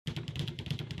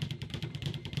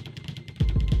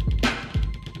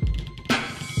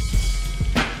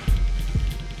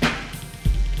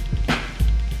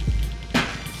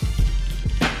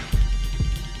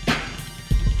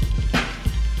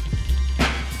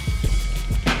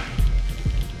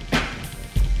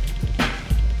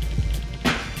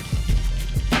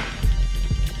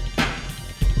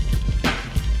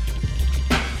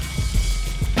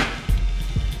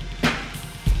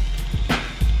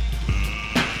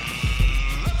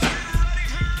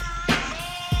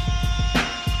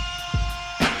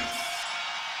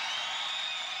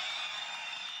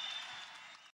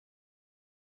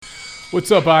What's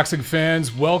up, boxing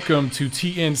fans? Welcome to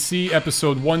TNC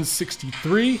episode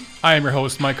 163. I am your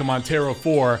host, Michael Montero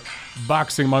for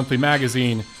Boxing Monthly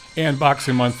Magazine and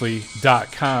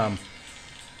BoxingMonthly.com.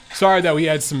 Sorry that we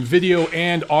had some video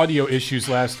and audio issues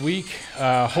last week.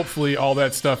 Hopefully all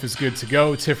that stuff is good to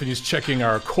go. Tiffany's checking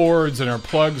our cords and our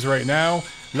plugs right now.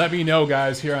 Let me know,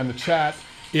 guys, here on the chat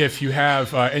if you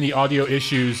have any audio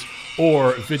issues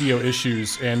or video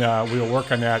issues, and we'll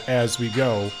work on that as we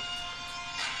go.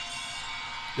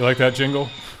 You like that jingle?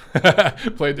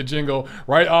 Played the jingle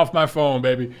right off my phone,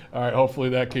 baby. All right, hopefully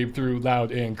that came through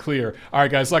loud and clear. All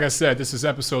right, guys, like I said, this is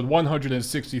episode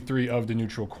 163 of The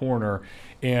Neutral Corner,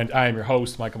 and I am your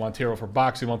host, Michael Montero, for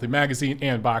Boxing Monthly Magazine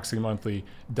and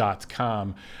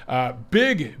BoxingMonthly.com.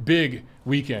 Big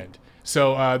weekend.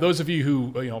 So those of you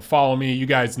who follow me, you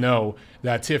guys know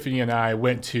that Tiffany and I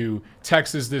went to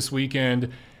Texas this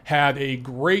weekend. Had a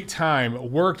great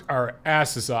time, worked our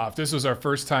asses off. This was our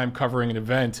first time covering an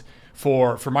event.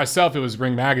 For myself, it was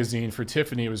Ring Magazine. For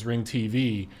Tiffany, it was Ring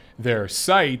TV, their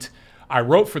site. I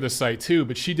wrote for the site too,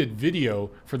 but she did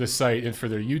video for the site and for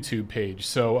their YouTube page.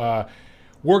 So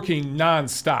working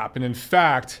nonstop. And in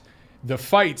fact, the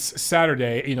fights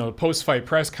Saturday, the post-fight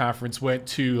press conference went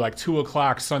to like 2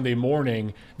 o'clock Sunday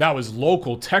morning. That was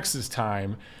local Texas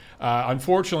time.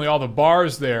 Unfortunately, all the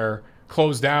bars there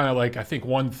closed down at like, I think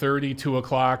 1:30, 2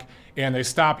 o'clock, and they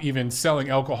stopped even selling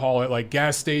alcohol at like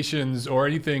gas stations or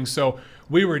anything. So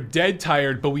we were dead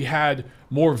tired, but we had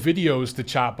more videos to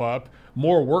chop up,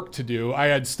 more work to do. I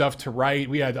had stuff to write.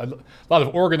 We had a lot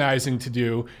of organizing to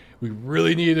do. We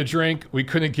really needed a drink. We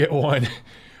couldn't get one.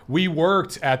 We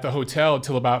worked at the hotel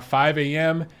until about 5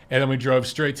 a.m., and then we drove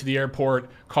straight to the airport,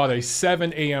 caught a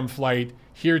 7 a.m. flight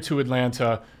here to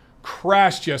Atlanta,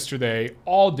 crashed yesterday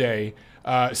all day.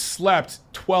 Slept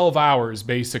 12 hours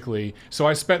basically. So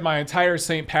I spent my entire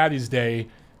St. Paddy's Day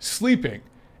sleeping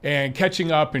and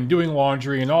catching up and doing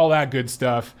laundry and all that good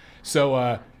stuff.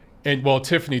 So,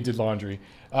 Tiffany did laundry.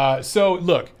 So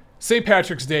look, St.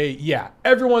 Patrick's Day, yeah,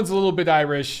 everyone's a little bit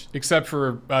Irish except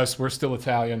for us. We're still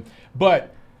Italian.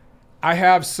 But I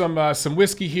have some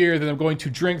whiskey here that I'm going to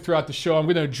drink throughout the show. I'm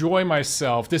going to enjoy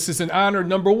myself. This is in honor,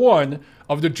 number one,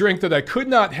 of the drink that I could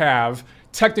not have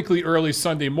technically early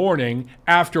Sunday morning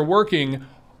after working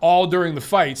all during the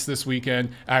fights this weekend.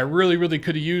 I really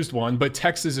could have used one, but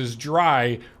Texas is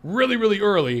dry really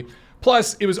early.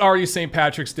 Plus, it was already St.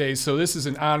 Patrick's Day, so this is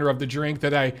in honor of the drink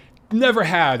that I never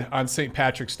had on St.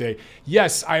 Patrick's Day.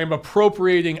 Yes, I am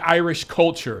appropriating Irish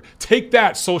culture. Take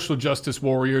that, social justice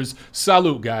warriors.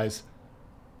 Salute, guys.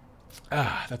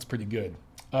 That's pretty good.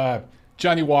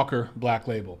 Johnny Walker Black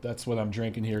Label. That's what I'm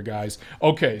drinking here, guys.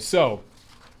 Okay, so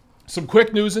some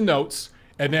quick news and notes,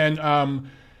 and then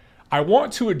I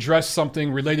want to address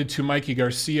something related to Mikey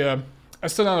Garcia. I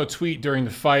sent out a tweet during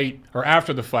the fight, or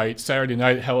after the fight, Saturday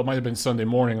night, hell, it might have been Sunday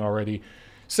morning already,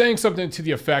 saying something to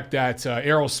the effect that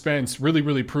Errol Spence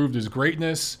really proved his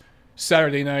greatness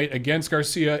Saturday night against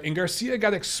Garcia, and Garcia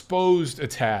got exposed a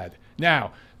tad.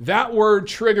 Now, that word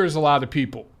triggers a lot of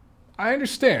people. I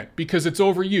understand, because it's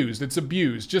overused, it's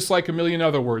abused, just like a million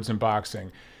other words in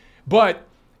boxing. But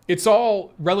it's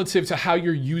all relative to how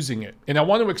you're using it. And I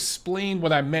want to explain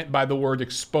what I meant by the word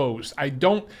exposed. I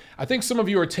think some of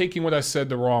you are taking what I said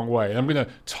the wrong way. And I'm going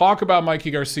to talk about Mikey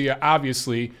Garcia,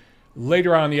 obviously,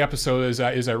 later on in the episode as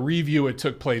I review what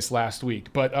took place last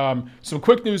week. But some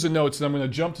quick news and notes, and I'm going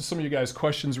to jump to some of you guys'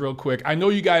 questions real quick. I know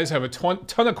you guys have a ton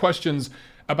of questions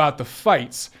about the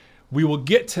fights. We will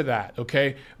get to that,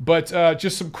 okay? But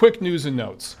just some quick news and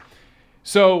notes.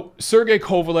 So, Sergey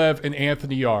Kovalev and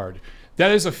Anthony Yarde.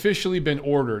 That has officially been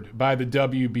ordered by the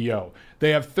WBO. They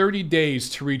have 30 days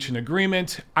to reach an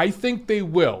agreement. I think they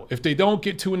will. If they don't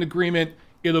get to an agreement,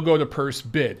 it'll go to purse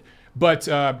bid. But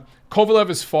Kovalev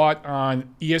has fought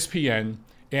on ESPN,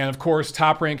 and of course,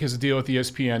 Top Rank has a deal with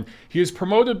ESPN. He is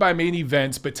promoted by Main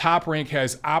Events, but Top Rank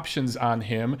has options on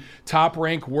him. Top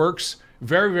Rank works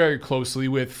very closely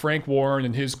with Frank Warren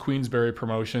and his Queensberry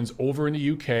Promotions over in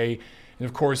the UK. And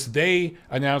of course, they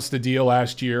announced the deal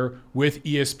last year with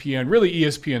ESPN, really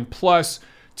ESPN Plus.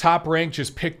 Top Rank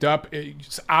just picked up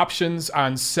options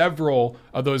on several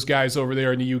of those guys over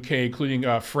there in the UK, including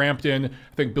Frampton,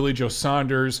 I think Billy Joe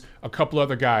Saunders, a couple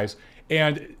other guys.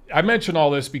 And I mention all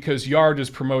this because Yarde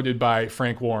is promoted by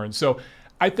Frank Warren. So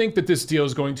I think that this deal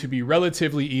is going to be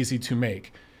relatively easy to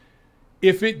make.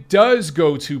 If it does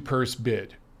go to purse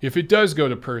bid, I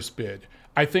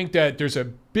think that there's a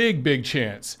big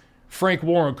chance Frank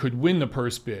Warren could win the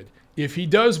purse bid. If he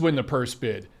does win the purse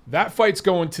bid, that fight's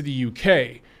going to the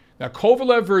UK. Now,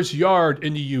 Kovalev versus Yarde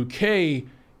in the UK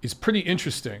is pretty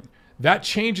interesting. That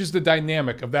changes the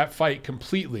dynamic of that fight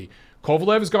completely.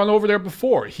 Kovalev has gone over there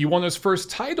before. He won his first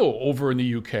title over in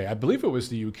the UK. I believe it was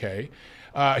the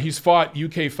UK. He's fought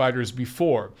UK fighters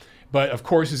before. But of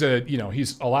course, he's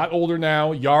a lot older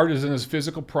now. Yarde is in his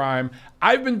physical prime.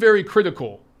 I've been very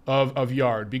critical of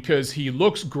Yarde because he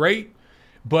looks great,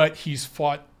 but he's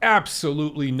fought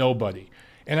absolutely nobody.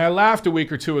 And I laughed a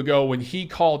week or two ago when he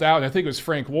called out, and I think it was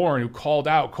Frank Warren who called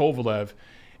out Kovalev.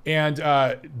 And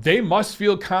they must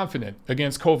feel confident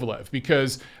against Kovalev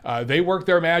because they work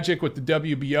their magic with the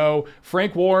WBO.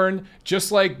 Frank Warren,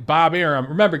 just like Bob Arum.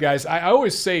 Remember, guys, I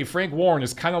always say Frank Warren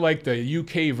is kind of like the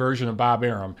UK version of Bob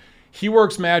Arum. He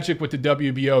works magic with the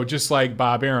WBO just like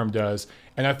Bob Arum does.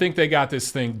 And I think they got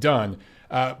this thing done.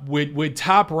 Would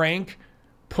Top Rank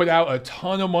put out a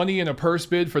ton of money in a purse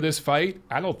bid for this fight?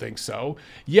 I don't think so.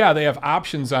 Yeah, they have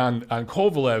options on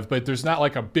Kovalev, but there's not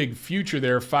like a big future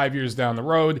there 5 years down the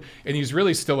road, and he's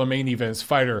really still a main events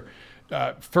fighter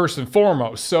first and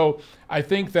foremost. So I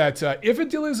think that if a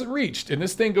deal isn't reached and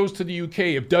this thing goes to the UK,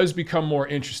 it does become more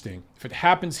interesting. If it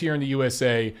happens here in the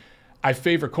USA, I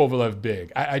favor Kovalev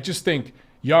big. I just think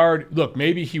Yarde, look,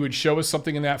 maybe he would show us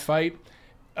something in that fight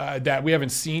that we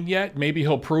haven't seen yet. Maybe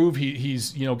he'll prove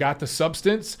he's got the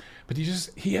substance, but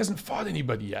he hasn't fought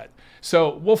anybody yet.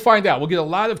 So we'll find out. We'll get a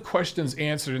lot of questions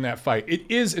answered in that fight. It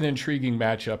is an intriguing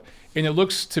matchup, and it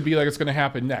looks to be like it's going to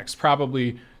happen next,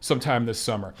 probably sometime this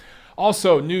summer.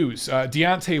 Also, news,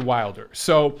 Deontay Wilder.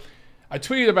 So I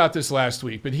tweeted about this last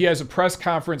week, but he has a press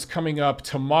conference coming up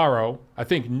tomorrow, I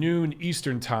think noon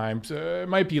Eastern time. It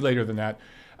might be later than that,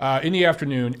 in the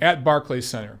afternoon at Barclays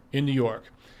Center in New York.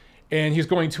 And he's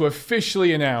going to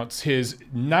officially announce his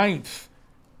 9th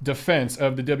defense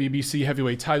of the WBC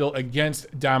heavyweight title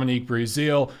against Dominique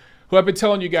Breazeale, who I've been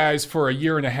telling you guys for a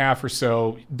year and a half or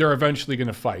so, they're eventually going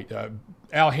to fight.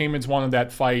 Al Heyman's wanted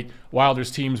that fight.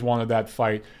 Wilder's teams wanted that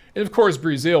fight. And of course,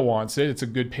 Breazeale wants it. It's a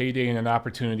good payday and an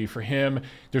opportunity for him.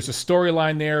 There's a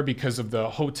storyline there because of the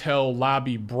hotel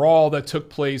lobby brawl that took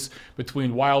place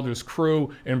between Wilder's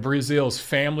crew and Breazeale's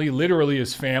family. Literally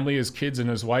his family, his kids and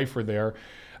his wife were there.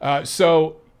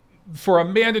 So for a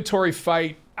mandatory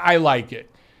fight, I like it.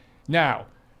 Now,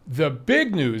 the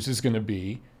big news is going to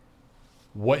be,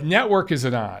 what network is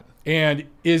it on? And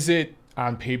is it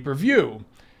on pay-per-view?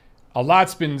 A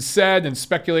lot's been said and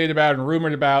speculated about and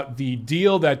rumored about the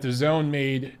deal that DAZN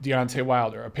made Deontay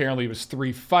Wilder. Apparently it was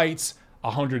 3 fights,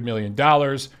 $100 million,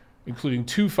 including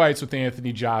 2 fights with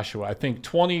Anthony Joshua. I think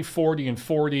 20, 40, and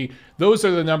 40. Those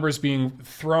are the numbers being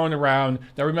thrown around.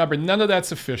 Now remember, none of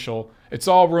that's official. It's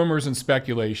all rumors and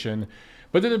speculation.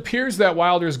 But it appears that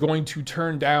Wilder is going to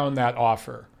turn down that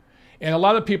offer. And a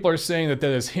lot of people are saying that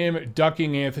is him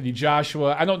ducking Anthony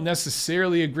Joshua. I don't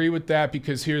necessarily agree with that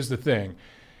because here's the thing.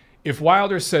 If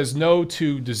Wilder says no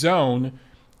to DAZN,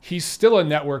 he's still a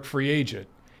network free agent.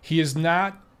 He is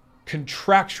not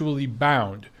contractually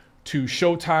bound to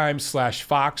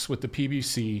Showtime/Fox with the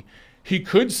PBC. He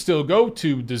could still go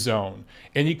to DAZN,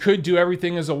 and he could do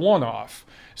everything as a one-off.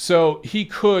 So he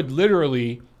could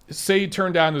literally say he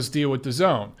turned down this deal with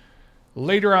DAZN.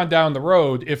 Later on down the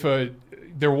road, if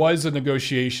there was a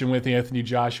negotiation with Anthony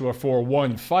Joshua for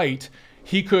one fight,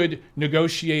 he could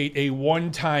negotiate a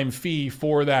one-time fee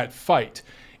for that fight.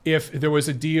 If there was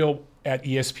a deal at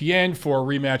ESPN for a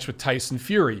rematch with Tyson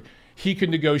Fury, he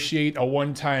could negotiate a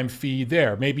one-time fee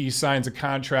there. Maybe he signs a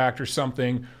contract or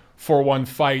something for one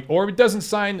fight, or it doesn't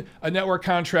sign a network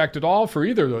contract at all for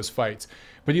either of those fights.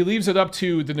 But he leaves it up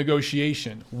to the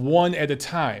negotiation, one at a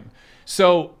time.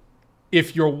 So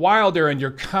if you're Wilder and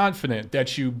you're confident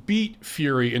that you beat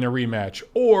Fury in a rematch,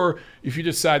 or if you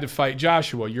decide to fight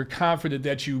Joshua, you're confident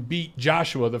that you beat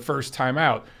Joshua the first time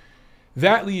out,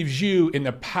 that leaves you in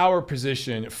the power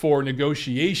position for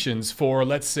negotiations for,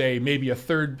 let's say, maybe a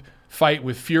third fight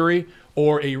with Fury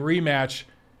or a rematch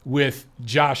with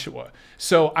Joshua.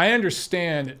 So I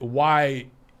understand why,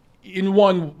 in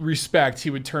one respect, he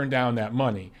would turn down that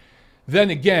money. Then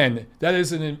again, that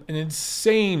is an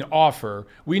insane offer.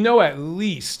 We know at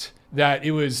least that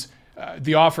it was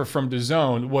the offer from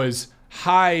DAZN was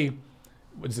high,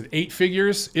 8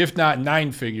 figures, if not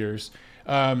 9 figures.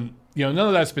 None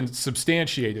of that's been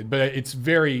substantiated, but it's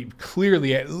very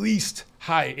clearly at least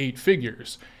high 8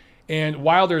 figures. And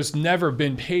Wilder's never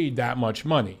been paid that much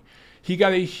money. He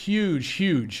got a huge,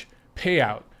 huge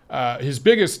payout, his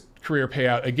biggest career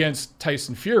payout against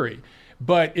Tyson Fury.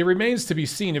 But it remains to be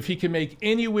seen if he can make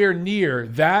anywhere near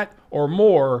that or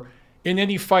more in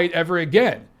any fight ever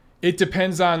again. It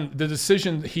depends on the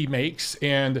decision he makes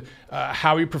and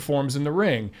how he performs in the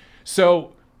ring.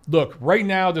 So, look, right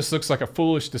now this looks like a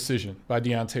foolish decision by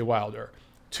Deontay Wilder.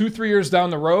 2-3 years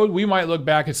down the road, we might look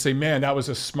back and say, man, that was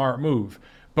a smart move.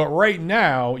 But right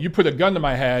now, you put a gun to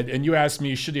my head and you ask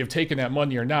me, should he have taken that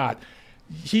money or not?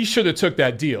 He should have took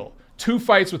that deal. 2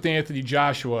 fights with Anthony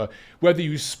Joshua, whether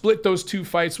you split those 2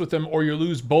 fights with him or you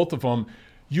lose both of them,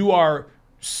 you are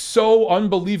so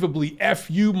unbelievably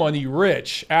FU money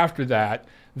rich after that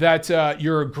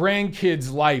your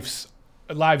grandkids'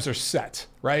 lives are set,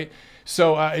 right?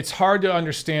 So it's hard to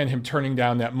understand him turning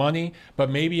down that money,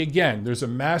 but maybe again, there's a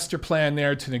master plan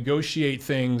there to negotiate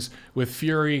things with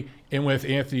Fury and with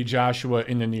Anthony Joshua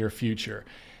in the near future.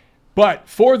 But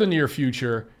for the near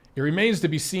future, it remains to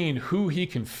be seen who he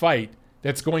can fight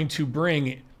that's going to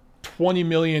bring $20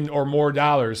 million or more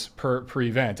per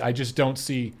event. I just don't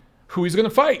see who he's going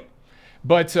to fight.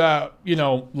 But,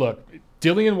 look,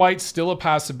 Dillian Whyte's still a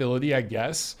possibility, I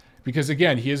guess, because,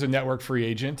 again, he is a network free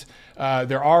agent.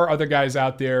 There are other guys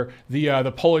out there.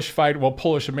 The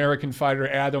Polish-American fighter,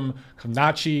 Adam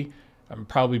Kovnachi, I'm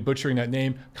probably butchering that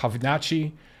name,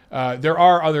 Kovnachi. There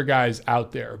are other guys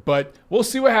out there. But we'll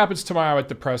see what happens tomorrow at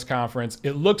the press conference.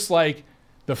 It looks like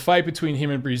the fight between him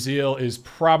and Breazeale is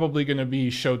probably going to be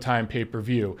Showtime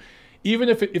pay-per-view. Even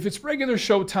if it's regular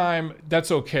Showtime,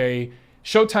 that's okay.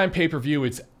 Showtime pay-per-view,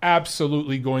 it's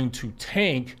absolutely going to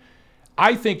tank.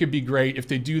 I think it'd be great if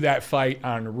they do that fight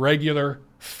on regular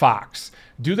Fox.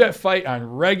 Do that fight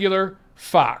on regular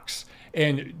Fox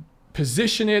and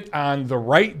position it on the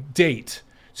right date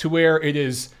to where it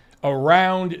is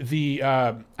around the,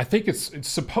 I think it's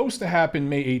supposed to happen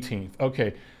May 18th.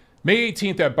 Okay. May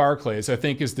 18th at Barclays, I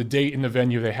think, is the date and the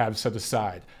venue they have set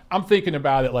aside. I'm thinking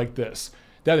about it like this.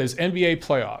 That is NBA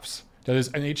playoffs. That is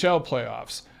NHL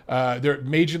playoffs.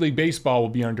 Major League Baseball will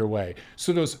be underway.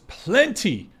 So there's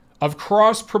plenty of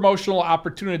cross-promotional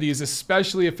opportunities,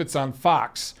 especially if it's on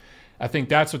Fox. I think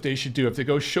that's what they should do. If they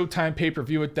go Showtime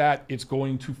pay-per-view with that, it's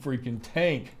going to freaking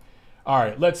tank. All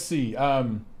right, let's see.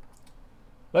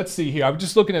 Let's see here. I'm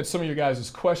just looking at some of your guys'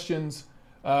 questions.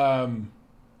 Wilder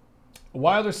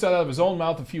said out of his own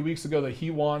mouth a few weeks ago that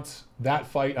he wants that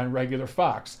fight on regular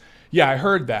Fox. Yeah, I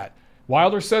heard that.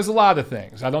 Wilder says a lot of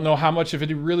things. I don't know how much of it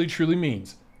he really truly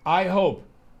means. I hope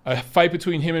a fight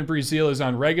between him and Breazeale is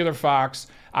on regular Fox.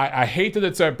 I hate that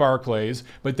it's at Barclays,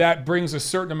 but that brings a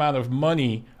certain amount of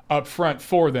money up front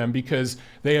for them because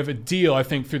they have a deal, I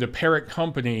think, through the parent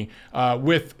company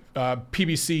with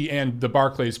PBC, and the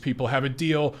Barclays people have a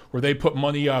deal where they put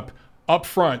money up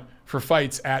front for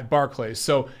fights at Barclays.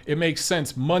 So it makes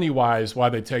sense money-wise why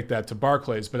they take that to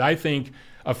Barclays. But I think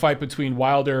a fight between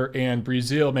Wilder and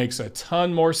Breazeale makes a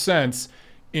ton more sense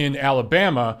in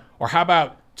Alabama, or how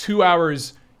about 2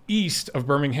 hours east of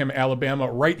Birmingham,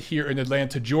 Alabama, right here in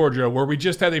Atlanta, Georgia, where we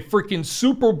just had a freaking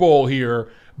Super Bowl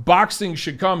here. Boxing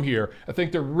should come here. I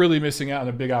think they're really missing out on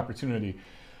a big opportunity.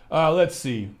 Let's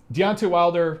see. Deontay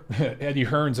Wilder, Eddie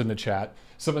Hearn's in the chat.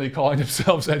 Somebody calling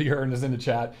themselves Eddie Hearn is in the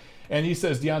chat. And he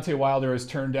says Deontay Wilder has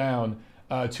turned down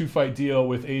a 2-fight deal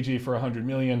with AJ for $100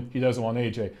 million. He doesn't want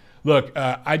AJ. Look,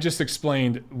 I just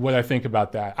explained what I think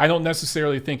about that. I don't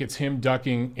necessarily think it's him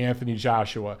ducking Anthony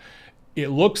Joshua. It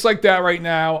looks like that right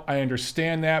now. I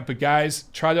understand that. But guys,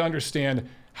 try to understand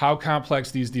how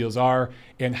complex these deals are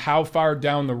and how far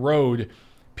down the road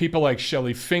people like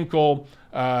Shelly Finkel,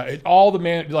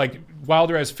 like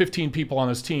Wilder has 15 people on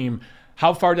his team,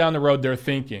 how far down the road they're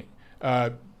thinking.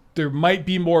 There might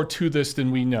be more to this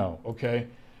than we know, okay?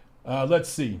 Let's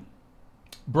see.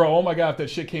 Bro, oh my God, if that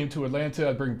shit came to Atlanta,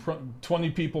 I'd bring 20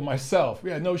 people myself.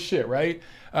 Yeah, no shit, right?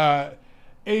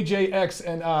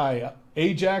 AJXNI.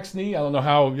 Ajax-Knee? I don't know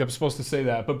how I'm supposed to say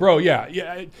that. But, bro,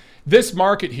 yeah. This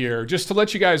market here, just to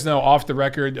let you guys know off the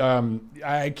record,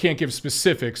 I can't give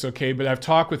specifics, okay? But I've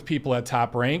talked with people at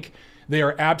Top Rank. They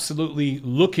are absolutely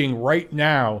looking right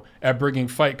now at bringing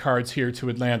fight cards here to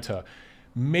Atlanta.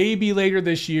 Maybe later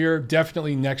this year,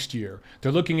 definitely next year.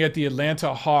 They're looking at the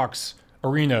Atlanta Hawks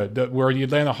arena, where the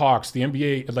Atlanta Hawks, the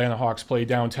NBA Atlanta Hawks, play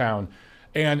downtown.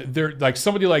 And they're like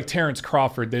somebody like Terrence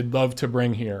Crawford, they'd love to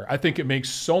bring here. I think it makes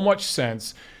so much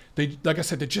sense. They, like I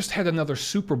said, they just had another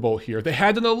Super Bowl here. They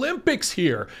had an Olympics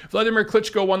here. Vladimir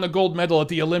Klitschko won the gold medal at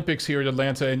the Olympics here in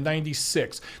Atlanta in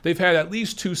 '96. They've had at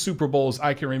least 2 Super Bowls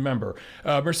I can remember.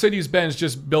 Mercedes-Benz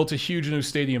just built a huge new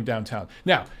stadium downtown.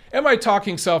 Now, am I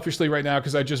talking selfishly right now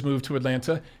because I just moved to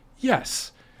Atlanta?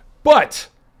 Yes. But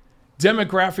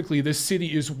demographically, this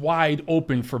city is wide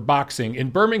open for boxing. In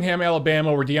Birmingham,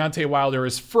 Alabama, where Deontay Wilder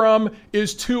is from,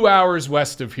 is 2 hours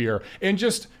west of here. And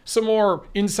just some more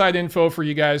inside info for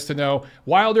you guys to know.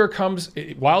 Wilder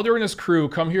and his crew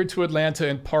come here to Atlanta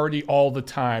and party all the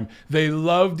time. They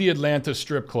love the Atlanta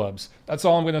strip clubs. That's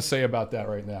all I'm going to say about that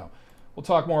right now. We'll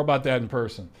talk more about that in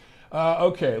person.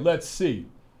 Okay, let's see.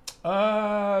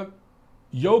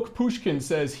 Yoke Pushkin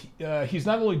says he's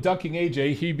not only ducking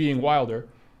AJ, he being Wilder,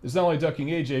 is not only ducking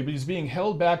AJ, but he's being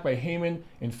held back by Heyman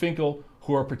and Finkel,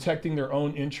 who are protecting their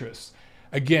own interests.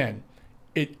 Again,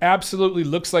 it absolutely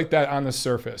looks like that on the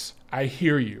surface. I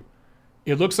hear you.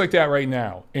 It looks like that right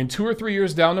now. In 2 or 3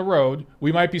 years down the road,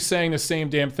 we might be saying the same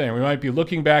damn thing. We might be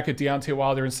looking back at Deontay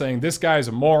Wilder and saying, this guy's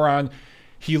a moron.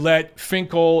 He let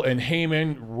Finkel and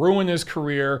Heyman ruin his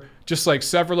career, just like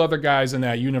several other guys in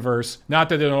that universe. Not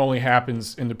that it only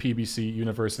happens in the PBC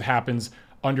universe. It happens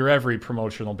under every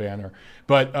promotional banner.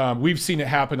 But we've seen it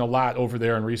happen a lot over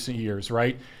there in recent years,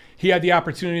 right? He had the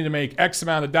opportunity to make X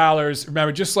amount of dollars.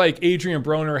 Remember, just like Adrian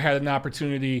Broner had an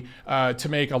opportunity to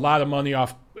make a lot of money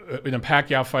off in a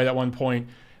Pacquiao fight at one point,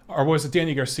 or was it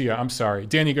Danny Garcia? I'm sorry.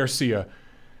 Danny Garcia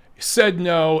said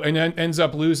no and then ends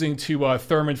up losing to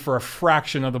Thurman for a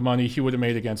fraction of the money he would have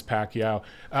made against Pacquiao.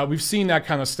 We've seen that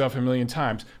kind of stuff a million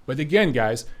times. But again,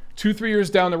 guys, 2-3 years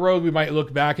down the road, we might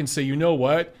look back and say, you know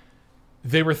what?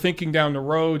 They were thinking down the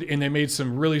road and they made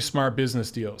some really smart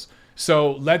business deals.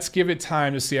 So let's give it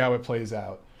time to see how it plays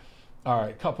out. All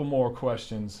right, couple more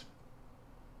questions.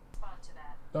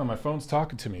 Oh, my phone's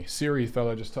talking to me. Siri thought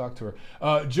I just talked to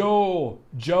her. Joe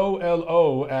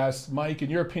L.O. asks, Mike, in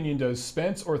your opinion, does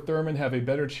Spence or Thurman have a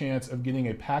better chance of getting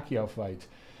a Pacquiao fight?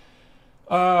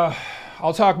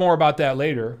 I'll talk more about that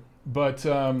later, but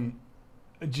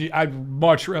I'd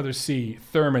much rather see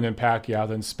Thurman and Pacquiao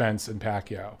than Spence and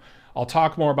Pacquiao. I'll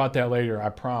talk more about that later, I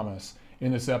promise,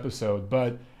 in this episode.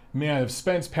 But, man, if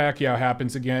Spence Pacquiao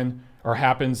happens again, or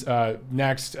happens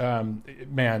next,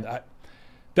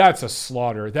 that's a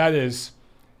slaughter. That is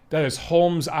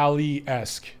Holmes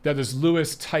Ali-esque. That is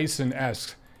Lewis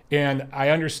Tyson-esque. And I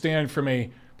understand from a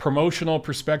promotional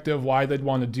perspective why they'd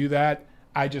want to do that.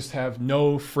 I just have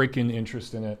no freaking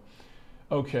interest in it.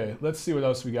 Okay, let's see what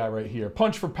else we got right here.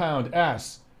 Punch for Pound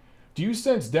asks, do you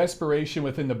sense desperation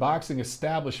within the boxing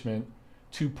establishment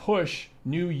to push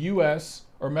new U.S.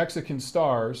 or Mexican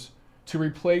stars to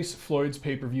replace Floyd's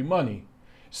pay-per-view money?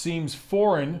 Seems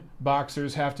foreign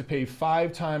boxers have to pay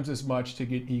 5 times as much to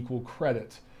get equal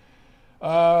credit.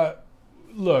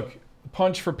 Look,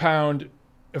 Punch for Pound,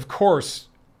 of course,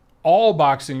 all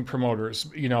boxing promoters,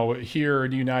 here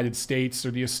in the United States,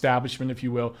 or the establishment, if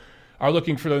you will, are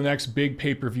looking for the next big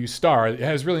pay-per-view star. It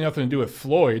has really nothing to do with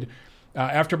Floyd.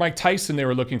 After Mike Tyson, they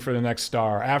were looking for the next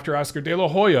star. After Oscar De La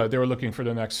Hoya, they were looking for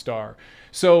the next star.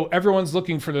 So everyone's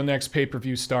looking for the next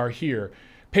pay-per-view star here.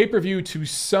 Pay-per-view, to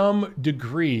some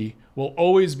degree, will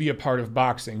always be a part of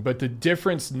boxing, but the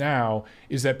difference now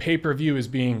is that pay-per-view is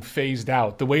being phased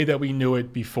out the way that we knew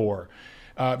it before.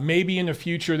 Maybe in the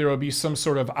future there will be some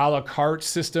sort of a la carte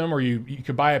system, or you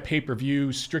could buy a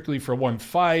pay-per-view strictly for one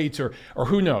fight, or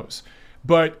who knows.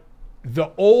 But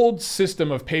the old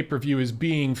system of pay-per-view is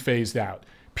being phased out.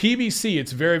 PBC,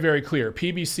 it's very, very clear.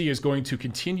 PBC is going to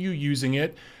continue using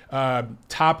it.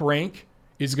 Top Rank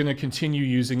is going to continue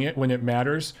using it when it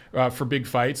matters for big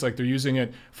fights, like they're using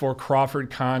it for Crawford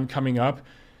Khan coming up.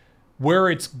 Where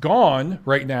it's gone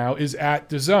right now is at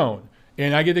DAZN.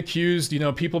 And I get accused,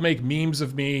 people make memes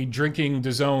of me drinking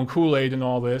DAZN Kool-Aid and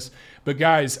all this. But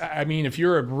guys, I mean, if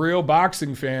you're a real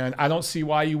boxing fan, I don't see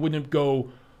why you wouldn't go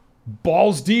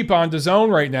balls deep on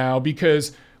DAZN right now,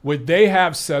 because what they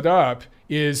have set up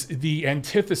is the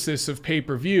antithesis of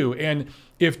pay-per-view. And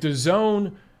if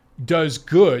DAZN does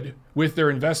good with their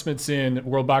investments in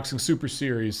World Boxing Super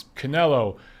Series,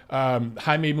 Canelo,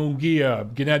 Jaime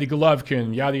Munguia, Gennady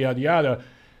Golovkin, yada, yada, yada,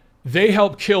 they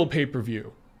help kill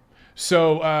pay-per-view.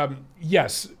 So,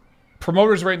 yes,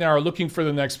 promoters right now are looking for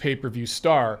the next pay-per-view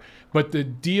star, but the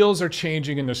deals are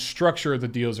changing and the structure of the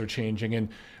deals are changing. And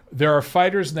there are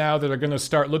fighters now that are going to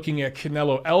start looking at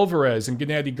Canelo Alvarez and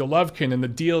Gennady Golovkin and the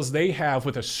deals they have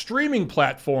with a streaming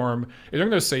platform, and they're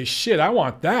going to say, shit, I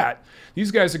want that.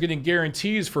 These guys are getting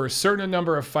guarantees for a certain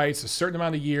number of fights, a certain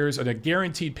amount of years, and a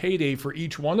guaranteed payday for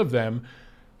each one of them.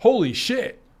 Holy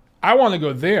shit. I want to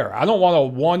go there. I don't want a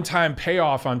one-time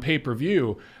payoff on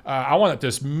pay-per-view. I want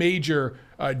this major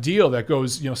deal that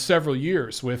goes, several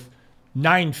years with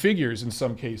 9 figures in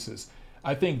some cases.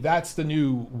 I think that's the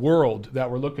new world that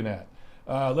we're looking at.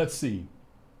 Let's see.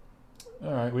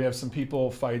 All right, we have some people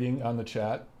fighting on the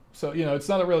chat. So, it's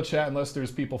not a real chat unless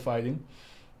there's people fighting.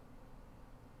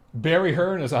 Barry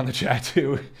Hearn is on the chat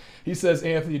too. He says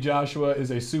Anthony Joshua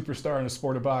is a superstar in the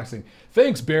sport of boxing.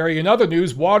 Thanks, Barry. In other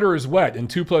news, water is wet and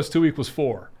 2 + 2 =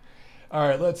 4. All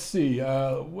right, let's see.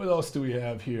 What else do we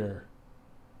have here?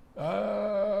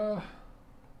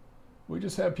 We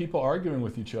just have people arguing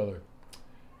with each other.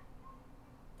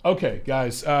 Okay,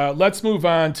 guys, let's move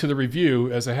on to the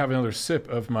review as I have another sip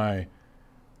of my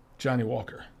Johnny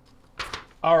Walker.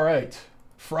 All right,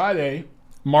 Friday,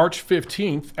 March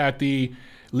 15th at the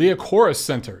Liacouras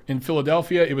Center in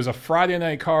Philadelphia. It was a Friday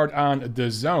night card on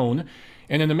DAZN.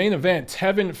 And in the main event,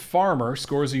 Tevin Farmer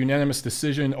scores a unanimous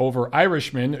decision over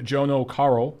Irishman Jono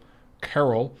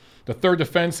Carroll, the third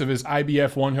defense of his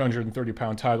IBF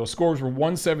 130-pound title. Scores were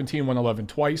 117-111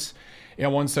 twice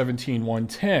and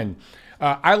 117-110.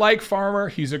 I like Farmer.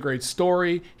 He's a great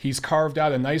story. He's carved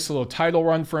out a nice little title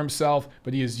run for himself,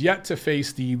 but he is yet to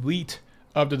face the elite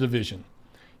of the division.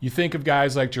 You think of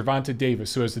guys like Gervonta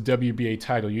Davis, who has the WBA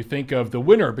title. You think of the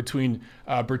winner between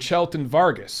Berchelt and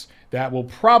Vargas. That will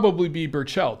probably be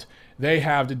Berchelt. They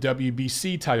have the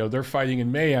WBC title. They're fighting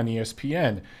in May on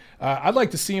ESPN. I'd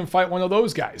like to see him fight one of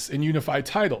those guys in unified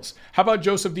titles. How about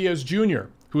Joseph Diaz Jr.,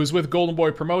 who is with Golden Boy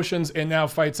Promotions and now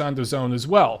fights on DAZN as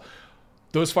well?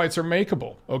 Those fights are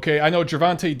makeable, okay? I know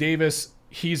Gervonta Davis,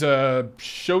 he's a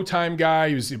Showtime guy.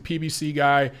 He was a PBC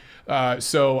guy.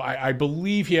 So I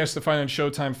believe he has to fight on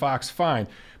Showtime, Fox, fine.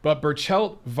 But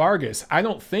Berchelt, Vargas, I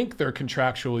don't think they're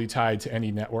contractually tied to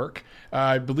any network.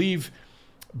 I believe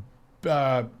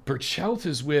Berchelt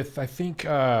is with, I think,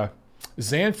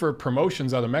 Zanfer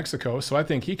Promotions out of Mexico, so I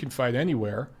think he can fight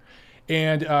anywhere.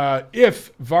 And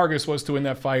if Vargas was to win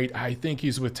that fight, I think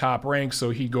he's with Top Rank, so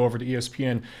he'd go over to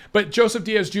ESPN. But Joseph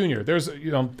Diaz Jr.,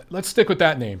 let's stick with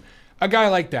that name. A guy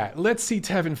like that. Let's see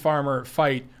Tevin Farmer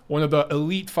fight one of the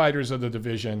elite fighters of the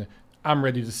division. I'm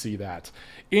ready to see that.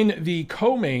 In the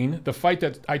co-main, the fight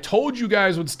that I told you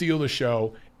guys would steal the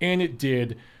show, and it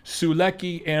did,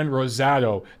 Sulecki and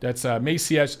Rosado. That's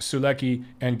Maciej Sulecki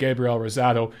and Gabriel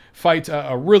Rosado. Fight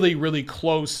a really, really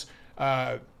close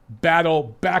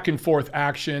battle, back and forth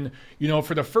action. You know,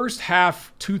 for the first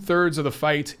half, 2/3 of the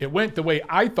fight, it went the way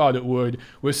I thought it would,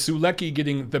 with Sulecki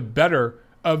getting the better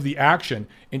of the action.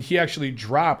 And he actually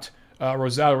dropped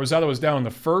Rosado. Rosado was down in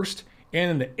the first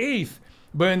and in the eighth.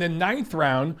 But in the ninth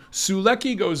round,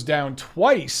 Sulecki goes down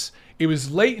twice. It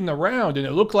was late in the round, and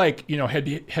it looked like, you know, had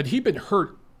he been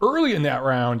hurt early in that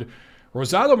round,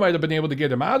 Rosado might have been able to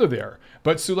get him out of there.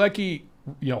 But Sulecki,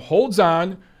 you know, holds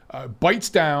on, bites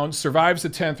down, survives the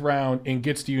 10th round, and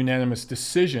gets the unanimous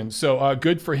decision. So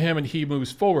good for him, and he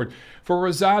moves forward. For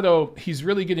Rosado, he's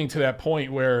really getting to that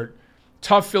point where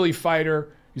tough Philly fighter,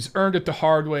 he's earned it the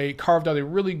hard way, carved out a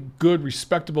really good,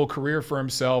 respectable career for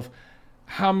himself.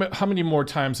 How many more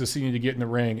times does he need to get in the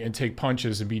ring and take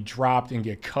punches and be dropped and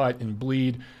get cut and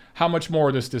bleed? How much more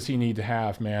of this does he need to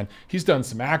have, man? He's done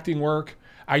some acting work.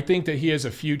 I think that he has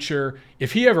a future.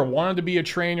 If he ever wanted to be a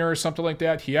trainer or something like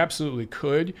that, he absolutely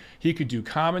could. He could do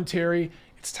commentary.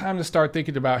 It's time to start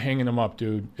thinking about hanging him up,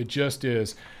 dude. It just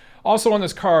is. Also on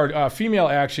this card, female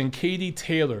action, Katie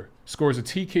Taylor scores a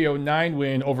TKO 9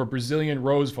 win over Brazilian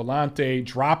Rose Volante,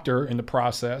 dropped her in the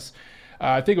process.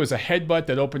 I think it was a headbutt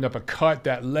that opened up a cut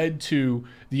that led to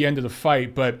the end of the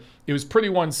fight, but it was pretty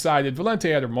one-sided.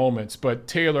 Volante had her moments, but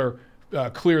Taylor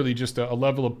clearly just a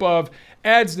level above,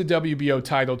 adds the WBO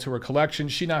title to her collection.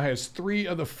 She now has 3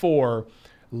 of the 4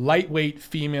 lightweight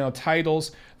female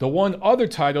titles. The one other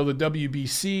title, the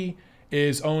WBC,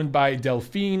 is owned by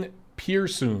Delphine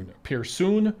Pearsoon.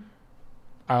 Pearsoon?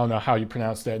 I don't know how you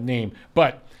pronounce that name,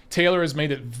 but Taylor has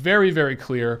made it very, very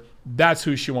clear that's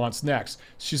who she wants next.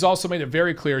 She's also made it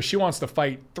very clear she wants to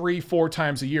fight 3-4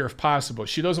 times a year if possible.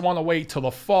 She doesn't want to wait till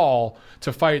the fall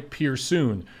to fight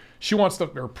Pearsoon. She wants to,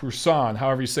 or Pourson,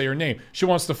 however you say her name. She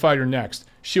wants to fight her next.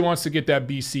 She wants to get that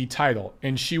BC title,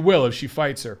 and she will if she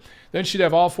fights her. Then she'd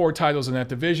have all 4 titles in that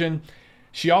division.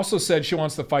 She also said she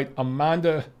wants to fight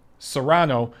Amanda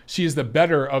Serrano. She is the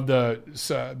better of the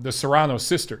Serrano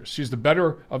sisters. She's the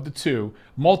better of the 2.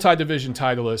 Multi-division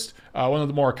titleist, one of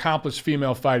the more accomplished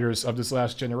female fighters of this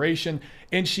last generation.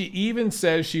 And she even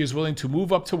says she is willing to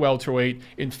move up to welterweight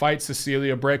and fight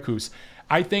Cecilia Brækhus.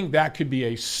 I think that could be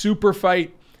a super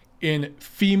fight in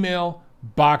female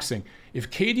boxing. If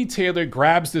Katie Taylor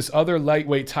grabs this other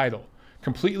lightweight title,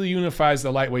 completely unifies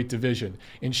the lightweight division,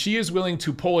 and she is willing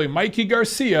to pull a Mikey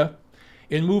Garcia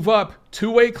and move up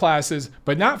 2 weight classes,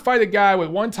 but not fight a guy with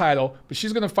 1 title, but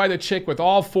she's going to fight a chick with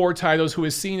all 4 titles who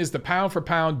is seen as the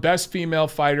pound-for-pound best female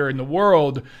fighter in the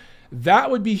world. That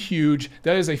would be huge.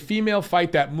 That is a female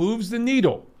fight that moves the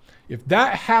needle. If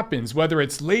that happens, whether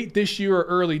it's late this year or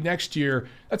early next year,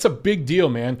 that's a big deal,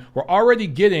 man. We're already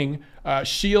getting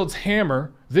Shields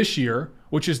Hammer this year,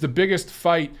 which is the biggest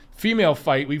fight, female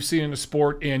fight we've seen in the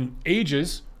sport in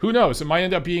ages. Who knows? It might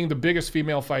end up being the biggest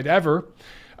female fight ever.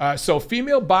 So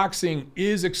female boxing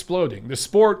is exploding. The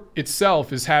sport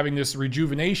itself is having this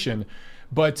rejuvenation,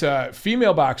 but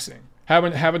female boxing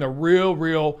having a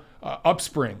real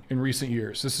upspring in recent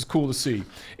years. This is cool to see.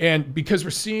 And because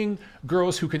we're seeing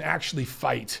girls who can actually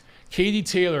fight. Katie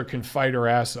Taylor can fight her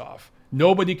ass off.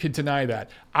 Nobody could deny that.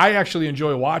 I actually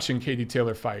enjoy watching Katie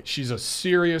Taylor fight. She's a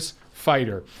serious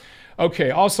fighter.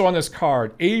 Okay, also on this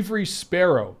card, Avery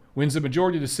Sparrow wins the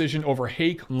majority decision over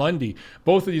Hake Lundy.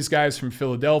 Both of these guys from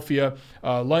Philadelphia.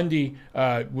 Lundy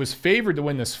was favored to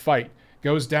win this fight.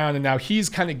 Goes down, and now he's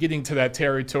kind of getting to that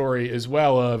territory as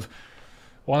well of,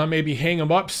 want to maybe hang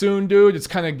him up soon, dude? It's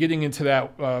kind of getting into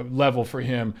that level for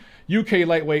him. UK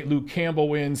lightweight Luke Campbell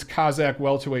wins. Kazakh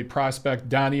welterweight prospect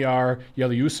Daniar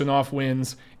Yelyusinov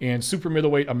wins. And super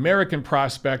middleweight American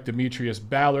prospect Demetrius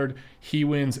Ballard, he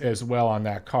wins as well on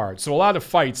that card. So a lot of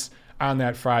fights on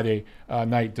that Friday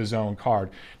night DAZN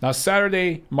card. Now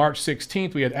Saturday, March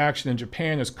 16th, we had action in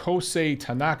Japan as Kosei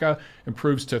Tanaka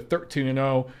improves to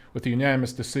 13-0 with a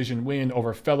unanimous decision win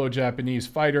over fellow Japanese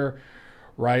fighter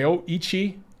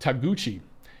Ryoichi Taguchi.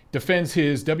 Defends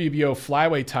his WBO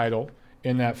flyweight title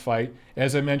in that fight.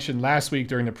 As I mentioned last week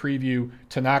during the preview,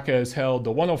 Tanaka has held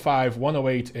the 105,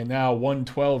 108, and now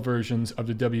 112 versions of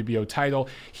the WBO title.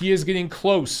 He is getting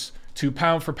close to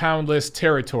pound-for-pound list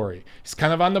territory. He's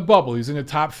kind of on the bubble. He's in the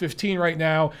top 15 right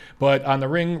now, but on the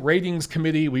Ring Ratings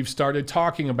Committee, we've started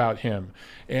talking about him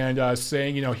and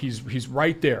saying, he's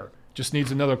right there. Just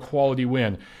needs another quality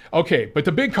win. Okay, but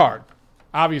the big card,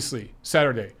 obviously,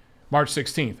 Saturday, March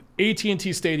 16th,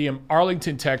 AT&T Stadium,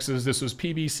 Arlington, Texas. This was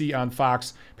PBC on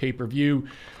Fox pay-per-view.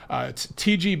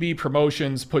 TGB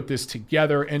Promotions put this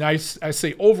together, and I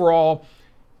say overall,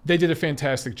 they did a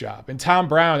fantastic job. And Tom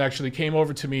Brown actually came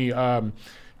over to me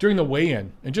during the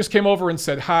weigh-in and just came over and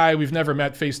said, hi, we've never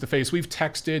met face-to-face. We've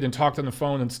texted and talked on the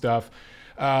phone and stuff.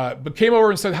 But came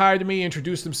over and said hi to me,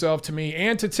 introduced himself to me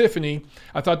and to Tiffany.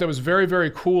 I thought that was very,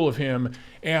 very cool of him.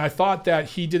 And I thought that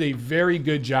he did a very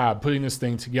good job putting this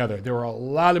thing together. There were a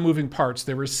lot of moving parts.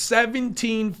 There were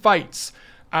 17 fights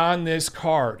on this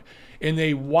card. And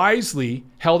they wisely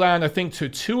held on, I think, to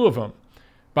 2 of them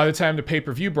by the time the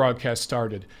pay-per-view broadcast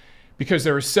started, because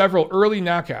there were several early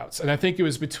knockouts. And I think it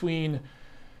was between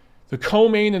the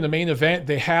co-main and the main event,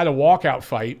 they had a walkout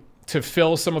fight to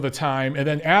fill some of the time. And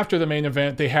then after the main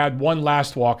event, they had one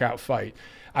last walkout fight.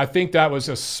 I think that was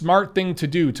a smart thing to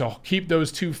do, to keep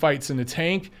those 2 fights in the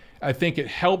tank. I think it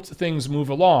helped things move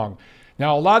along.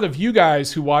 Now, a lot of you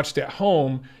guys who watched at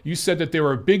home, you said that there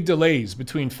were big delays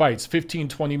between fights, 15,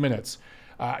 20 minutes.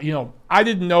 I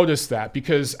didn't notice that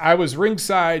because I was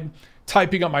ringside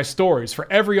typing up my stories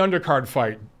for every undercard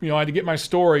fight. I had to get my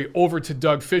story over to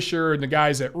Doug Fisher and the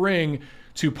guys at Ring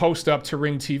to post up to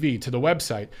Ring TV, to the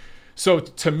website. So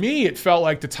to me, it felt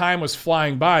like the time was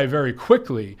flying by very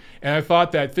quickly, and I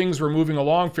thought that things were moving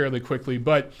along fairly quickly.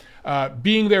 But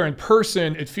being there in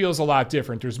person, it feels a lot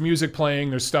different. There's music playing,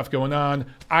 there's stuff going on.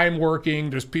 I'm working,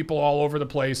 there's people all over the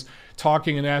place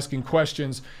talking and asking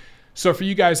questions. So for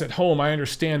you guys at home, I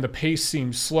understand the pace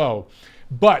seems slow.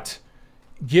 But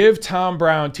give Tom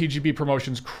Brown, TGB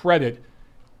Promotions, credit.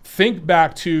 Think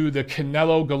back to the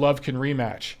Canelo-Golovkin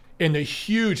rematch and the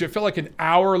huge, it felt like an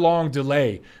hour-long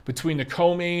delay between the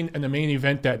co-main and the main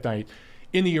event that night.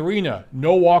 In the arena,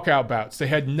 no walkout bouts. They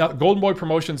had Golden Boy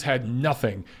Promotions had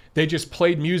nothing. They just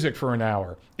played music for an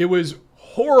hour. It was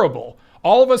horrible.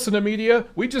 All of us in the media,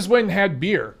 we just went and had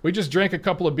beer. We just drank a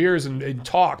couple of beers and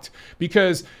talked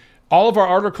because all of our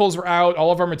articles were out,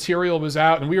 all of our material was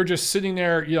out, and we were just sitting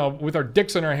there, with our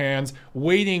dicks in our hands,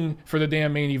 waiting for the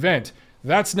damn main event.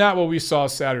 That's not what we saw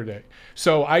Saturday.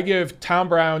 So I give Tom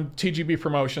Brown, TGB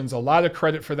Promotions, a lot of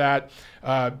credit for that.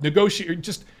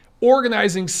 Just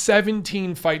organizing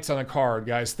 17 fights on a card,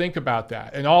 guys. Think about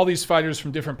that. And all these fighters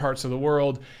from different parts of the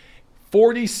world.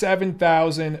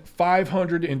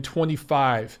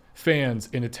 47,525 fans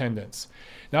in attendance.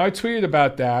 Now, I tweeted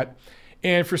about that.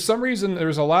 And for some reason,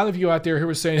 there's a lot of you out there who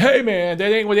were saying, hey, man,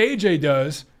 that ain't what AJ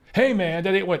does. Hey, man,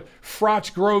 that ain't what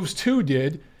Froch Groves 2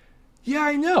 did. Yeah,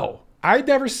 I know. I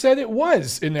never said it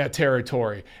was in that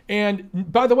territory. And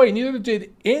by the way, neither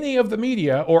did any of the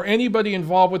media or anybody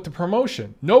involved with the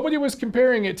promotion. Nobody was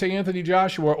comparing it to Anthony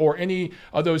Joshua or any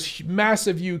of those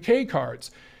massive UK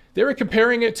cards. They were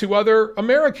comparing it to other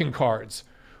American cards.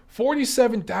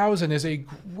 47,000 is a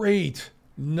great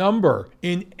number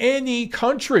in any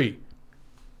country.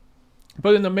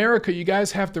 But in America, you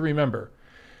guys have to remember,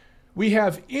 we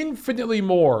have infinitely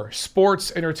more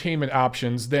sports entertainment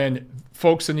options than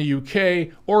folks in the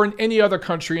UK or in any other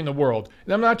country in the world.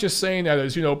 And I'm not just saying that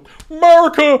as,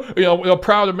 America, a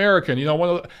proud American.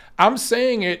 I'm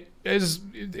saying it as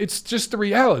it's just the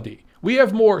reality. We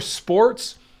have more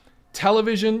sports,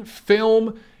 television,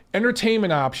 film,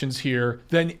 entertainment options here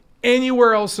than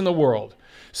anywhere else in the world.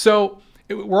 So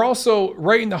we're also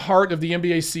right in the heart of the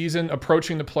NBA season,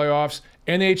 approaching the playoffs.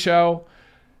 NHL,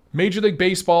 Major League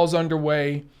Baseball is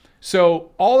underway.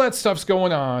 So all that stuff's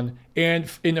going on, and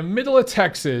in the middle of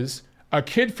Texas, a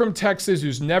kid from Texas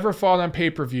who's never fought on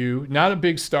pay-per-view, not a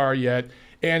big star yet,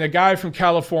 and a guy from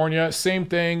California, same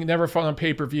thing, never fought on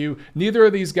pay-per-view. Neither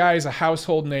of these guys a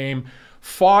household name,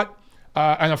 fought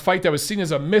on a fight that was seen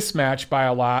as a mismatch by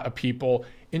a lot of people,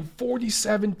 and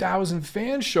 47,000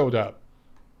 fans showed up.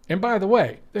 And by the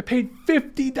way, they paid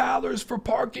 $50 for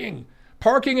parking.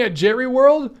 Parking at Jerry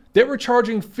World, they were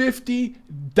charging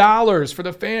 $50 for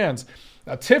the fans.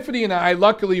 Now, Tiffany and I,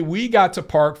 luckily, we got to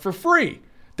park for free.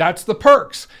 That's the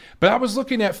perks. But I was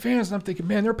looking at fans and I'm thinking,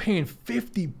 man, they're paying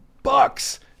 $50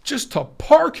 just to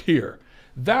park here.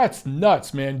 That's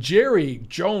nuts, man. Jerry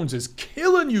Jones is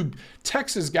killing you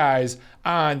Texas guys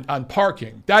on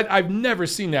parking. I've never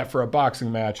seen that for a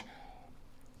boxing match.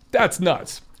 That's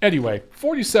nuts. Anyway,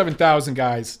 47,000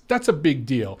 guys, that's a big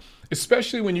deal,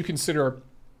 especially when you consider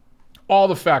all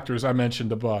the factors I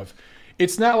mentioned above.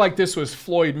 It's not like this was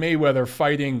Floyd Mayweather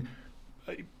fighting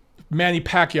Manny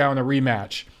Pacquiao in a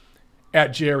rematch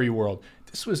at Jerry World.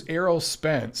 This was Errol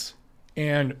Spence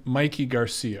and Mikey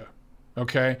Garcia,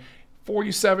 okay?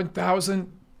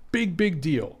 47,000, big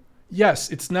deal.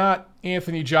 Yes, it's not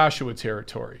Anthony Joshua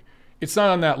territory. It's not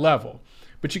on that level.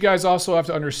 But you guys also have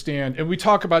to understand, and we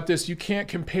talk about this, you can't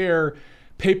compare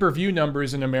pay-per-view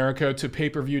numbers in America to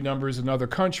pay-per-view numbers in other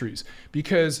countries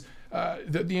because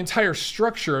the entire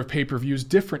structure of pay-per-view is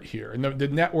different here. And the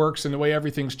networks and the way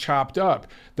everything's chopped up,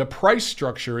 the price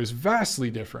structure is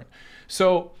vastly different.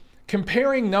 So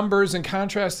comparing numbers and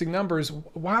contrasting numbers,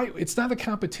 why? It's not a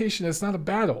competition. It's not a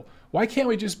battle. Why can't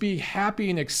we just be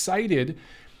happy and excited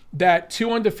that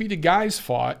two undefeated guys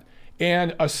fought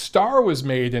and a star was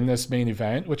made in this main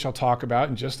event, which I'll talk about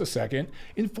in just a second,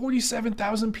 and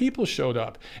 47,000 people showed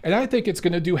up. And I think it's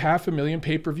going to do 500,000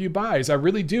 pay-per-view buys. I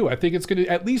really do. I think it's going to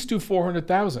at least do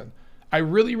 400,000. I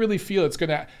really feel it's going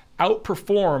to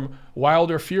outperform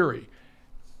Wilder Fury.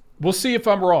 We'll see if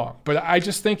I'm wrong, but I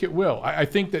just think it will. I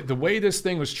think that the way this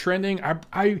thing was trending,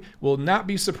 I will not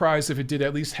be surprised if it did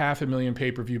at least 500,000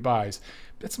 pay-per-view buys.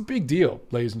 That's a big deal,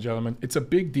 ladies and gentlemen. It's a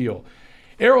big deal.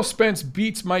 Errol Spence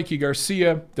beats Mikey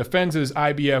Garcia, defends his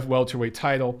IBF welterweight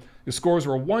title. The scores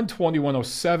were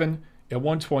 120-107 and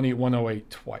 120-108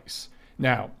 twice.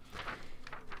 Now,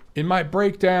 in my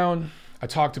breakdown, I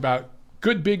talked about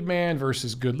good big man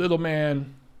versus good little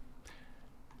man,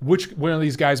 which one of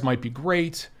these guys might be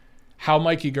great, how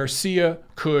Mikey Garcia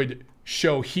could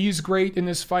show he's great in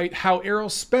this fight, how Errol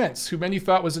Spence, who many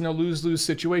thought was in a lose-lose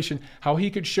situation, how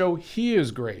he could show he is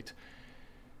great.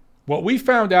 What we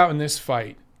found out in this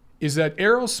fight is that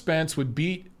Errol Spence would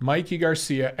beat Mikey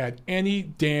Garcia at any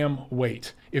damn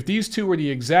weight. If these two were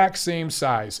the exact same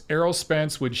size, Errol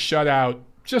Spence would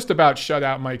just about shut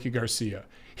out Mikey Garcia.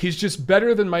 He's just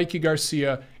better than Mikey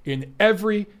Garcia in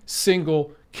every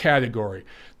single category.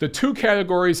 The two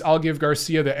categories I'll give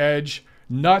Garcia the edge,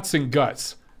 nuts and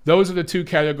guts. Those are the two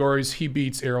categories he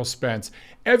beats Errol Spence.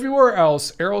 Everywhere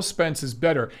else, Errol Spence is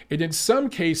better. And in some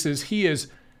cases, he is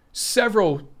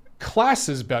several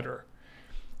classes better.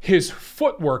 His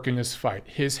footwork in this fight,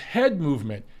 his head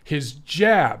movement, his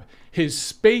jab, his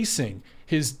spacing,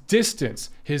 his distance,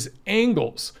 his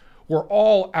angles were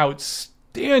all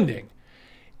outstanding.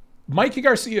 Mikey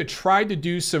Garcia tried to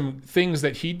do some things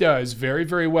that he does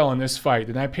very well in this fight,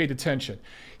 and I paid attention.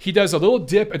 He does a little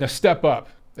dip and a step up.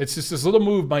 It's just this little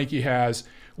move Mikey has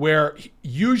where he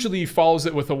usually follows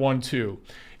it with a 1-2.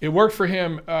 It worked for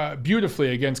him beautifully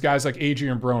against guys like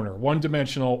Adrian Broner,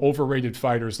 one-dimensional, overrated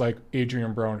fighters like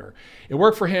Adrian Broner. It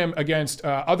worked for him against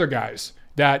other guys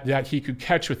that he could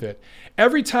catch with it.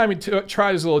 Every time he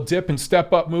tried his little dip and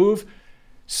step-up move,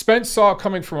 Spence saw it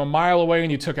coming from a mile away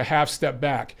and he took a half step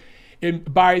back.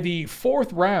 And by the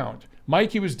fourth round,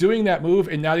 Mikey was doing that move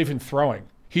and not even throwing.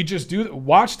 He'd just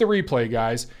watch the replay,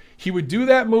 guys. He would do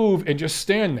that move and just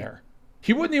stand there.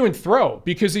 He wouldn't even throw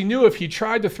because he knew if he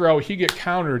tried to throw, he'd get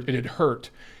countered and it hurt.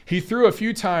 He threw a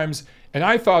few times, and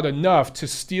I thought enough to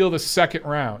steal the second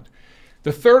round.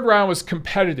 The third round was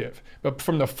competitive, but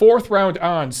from the fourth round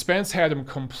on, Spence had him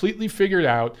completely figured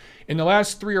out. In the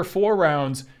last 3 or 4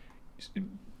 rounds,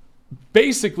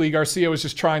 basically Garcia was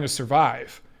just trying to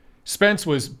survive. Spence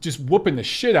was just whooping the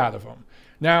shit out of him.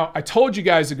 Now, I told you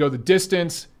guys to go the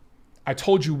distance. I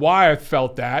told you why I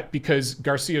felt that, because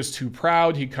Garcia's too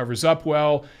proud. He covers up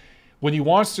well. When he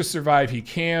wants to survive, he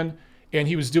can. And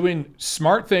he was doing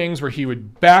smart things where he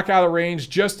would back out of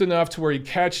range just enough to where he'd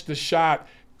catch the shot,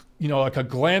 like a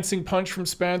glancing punch from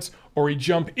Spence, or he'd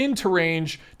jump into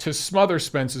range to smother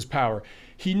Spence's power.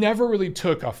 He never really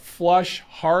took a flush,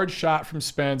 hard shot from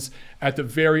Spence at the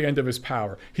very end of his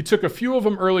power. He took a few of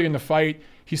them early in the fight.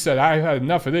 He said, I've had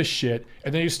enough of this shit.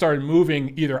 And then he started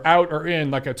moving either out or in,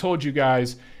 like I told you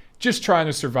guys, just trying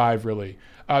to survive, really.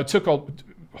 Took a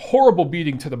horrible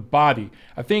beating to the body.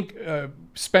 I think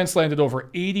Spence landed over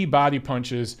 80 body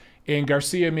punches, and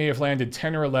Garcia may have landed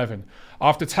 10 or 11.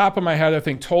 Off the top of my head, I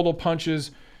think total punches,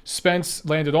 Spence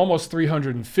landed almost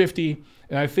 350,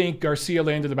 and I think Garcia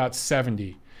landed about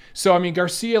 70. So, I mean,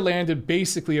 Garcia landed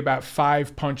basically about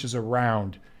 5 punches a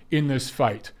round in this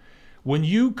fight. When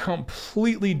you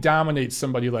completely dominate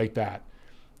somebody like that,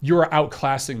 you're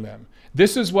outclassing them.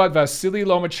 This is what Vasily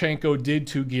Lomachenko did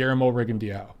to Guillermo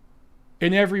Rigondeaux.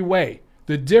 In every way.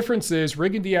 The difference is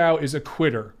Rigondeaux is a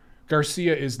quitter.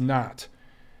 Garcia is not.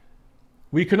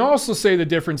 We can also say the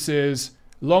difference is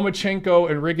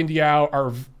Lomachenko and Rigondeaux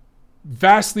are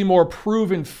vastly more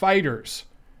proven fighters.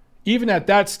 Even at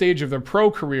that stage of their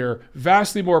pro career,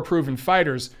 vastly more proven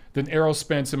fighters than Errol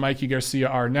Spence and Mikey Garcia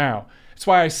are now. That's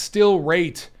why I still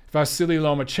rate Vasily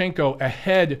Lomachenko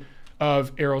ahead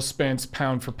of Errol Spence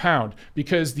pound for pound,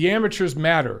 because the amateurs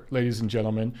matter, ladies and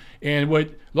gentlemen. And what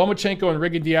Lomachenko and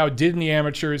Rigondeaux did in the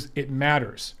amateurs, it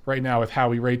matters right now with how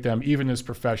we rate them, even as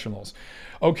professionals.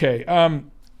 Okay,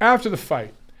 after the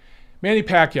fight, Manny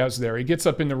Pacquiao's there. He gets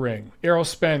up in the ring. Errol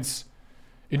Spence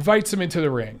invites him into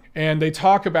the ring, and they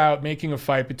talk about making a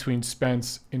fight between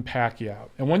Spence and Pacquiao.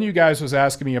 And one of you guys was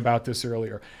asking me about this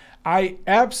earlier. I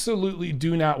absolutely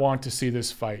do not want to see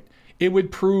this fight. It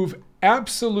would prove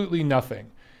absolutely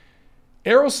nothing.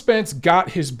 Errol Spence got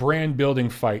his brand building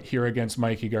fight here against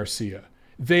Mikey Garcia.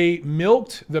 They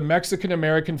milked the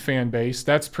Mexican-American fan base.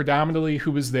 That's predominantly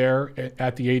who was there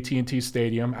at the AT&T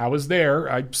Stadium. I was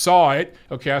there. I saw it.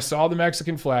 Okay, I saw the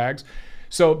Mexican flags.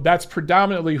 So that's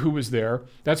predominantly who was there.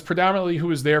 That's predominantly who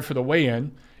was there for the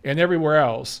weigh-in and everywhere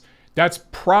else. That's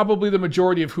probably the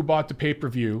majority of who bought the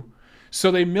pay-per-view. So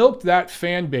they milked that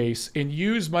fan base and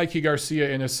used Mikey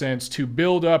Garcia, in a sense, to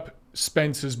build up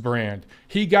Spence's brand.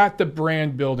 He got the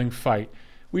brand building fight.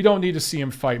 We don't need to see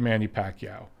him fight Manny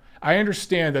Pacquiao. I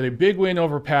understand that a big win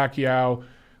over Pacquiao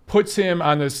puts him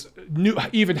on this new,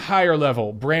 even higher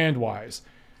level brand-wise.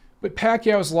 But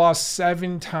Pacquiao's lost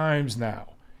 7 times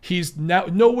now. He's now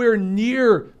nowhere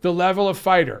near the level of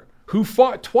fighter who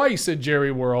fought twice at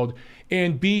Jerry World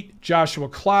and beat Joshua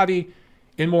Clottey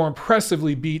and more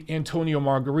impressively beat Antonio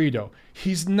Margarito.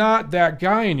 He's not that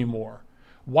guy anymore.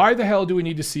 Why the hell do we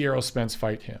need to see Errol Spence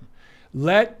fight him?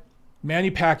 Let Manny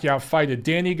Pacquiao fight a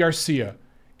Danny Garcia,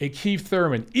 a Keith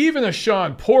Thurman, even a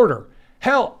Sean Porter.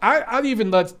 Hell, I'd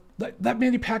even let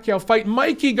Manny Pacquiao fight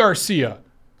Mikey Garcia.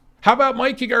 How about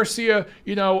Mikey Garcia,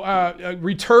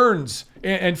 returns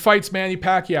and fights Manny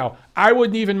Pacquiao? I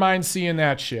wouldn't even mind seeing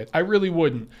that shit. I really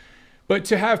wouldn't. But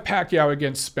to have Pacquiao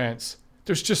against Spence,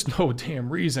 there's just no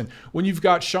damn reason. When you've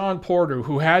got Sean Porter,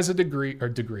 who has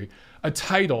a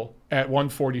title at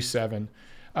 147,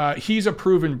 he's a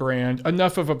proven brand,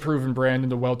 enough of a proven brand in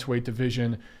the welterweight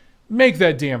division. Make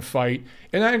that damn fight.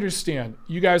 And I understand.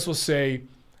 You guys will say,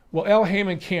 well, Al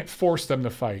Heyman can't force them to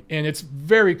fight. And it's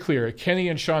very clear. Kenny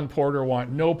and Sean Porter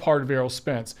want no part of Errol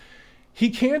Spence. He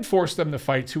can force them to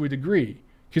fight to a degree.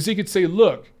 Because he could say,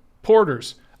 look,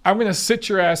 Porters, I'm going to sit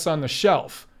your ass on the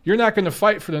shelf. You're not going to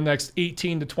fight for the next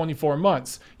 18 to 24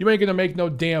 months. You ain't going to make no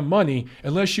damn money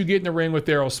unless you get in the ring with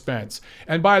Errol Spence.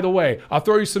 And by the way, I'll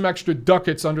throw you some extra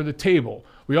ducats under the table.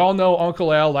 We all know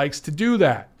Uncle Al likes to do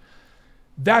that.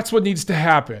 That's what needs to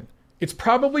happen. It's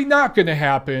probably not going to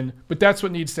happen, but that's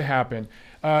what needs to happen.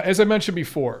 As I mentioned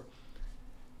before,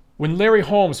 when Larry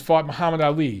Holmes fought Muhammad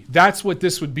Ali, that's what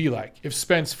this would be like if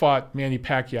Spence fought Manny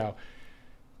Pacquiao.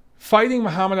 Fighting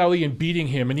Muhammad Ali and beating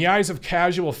him, in the eyes of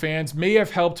casual fans, may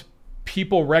have helped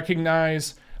people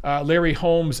recognize Larry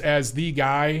Holmes as the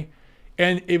guy.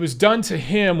 And it was done to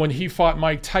him when he fought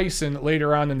Mike Tyson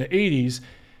later on in the 80s.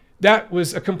 That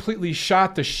was a completely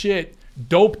shot to shit,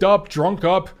 doped up, drunk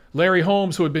up Larry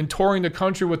Holmes, who had been touring the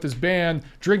country with his band,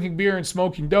 drinking beer and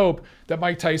smoking dope, that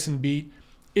Mike Tyson beat.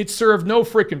 It served no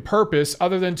freaking purpose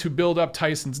other than to build up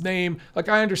Tyson's name. Like,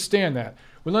 I understand that.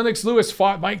 When Lennox Lewis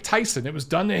fought Mike Tyson, it was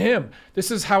done to him.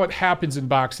 This is how it happens in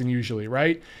boxing usually,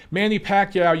 right? Manny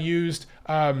Pacquiao used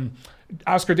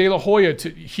Oscar De La Hoya.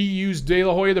 He used De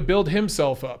La Hoya to build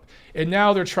himself up. And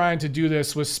now they're trying to do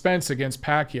this with Spence against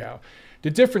Pacquiao. The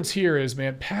difference here is,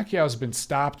 man, Pacquiao's been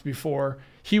stopped before.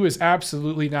 He was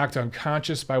absolutely knocked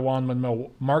unconscious by Juan Manuel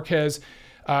Marquez.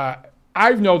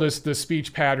 I've noticed the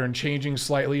speech pattern changing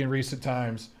slightly in recent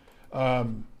times.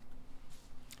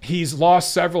 He's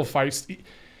lost several fights.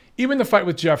 Even the fight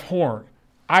with Jeff Horn,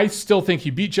 I still think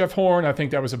he beat Jeff Horn. I think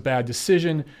that was a bad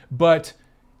decision. But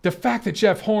the fact that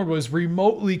Jeff Horn was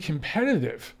remotely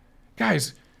competitive.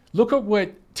 Guys, look at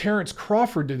what Terrence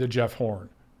Crawford did to Jeff Horn,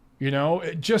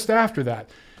 just after that.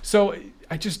 So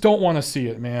I just don't want to see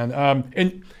it, man.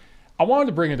 And I wanted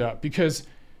to bring it up because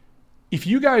if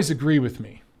you guys agree with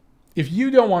me, if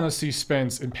you don't want to see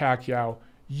Spence and Pacquiao,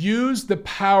 use the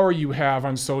power you have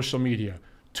on social media.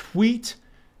 Tweet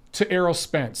to Errol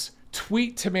Spence.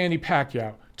 Tweet to Manny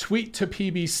Pacquiao. Tweet to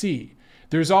PBC.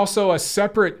 There's also a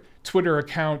separate Twitter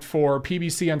account for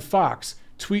PBC and Fox.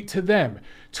 Tweet to them.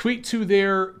 Tweet to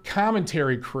their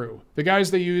commentary crew, the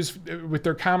guys they use with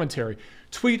their commentary.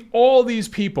 Tweet all these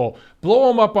people. Blow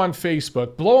them up on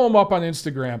Facebook. Blow them up on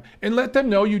Instagram. And let them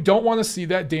know you don't want to see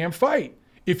that damn fight.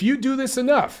 If you do this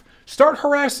enough, start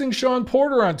harassing Sean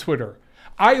Porter on Twitter.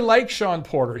 I like Sean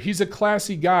Porter. He's a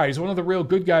classy guy. He's one of the real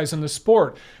good guys in the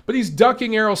sport. But he's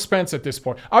ducking Errol Spence at this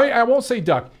point. I won't say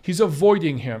duck. He's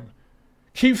avoiding him.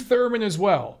 Keith Thurman as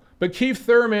well. But Keith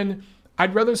Thurman,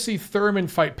 I'd rather see Thurman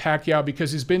fight Pacquiao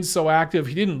because he's been so active.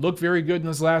 He didn't look very good in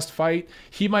his last fight.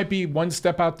 He might be one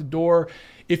step out the door.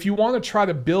 If you want to try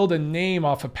to build a name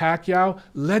off of Pacquiao,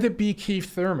 let it be Keith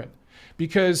Thurman.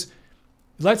 Because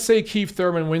let's say Keith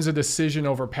Thurman wins a decision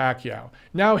over Pacquiao.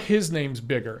 Now his name's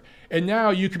bigger. And now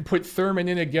you can put Thurman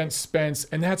in against Spence,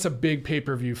 and that's a big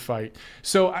pay-per-view fight.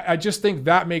 So I just think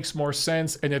that makes more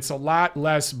sense, and it's a lot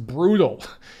less brutal.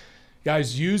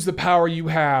 Guys, use the power you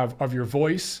have of your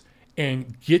voice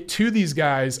and get to these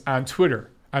guys on Twitter,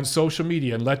 on social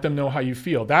media, and let them know how you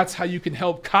feel. That's how you can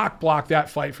help cock block that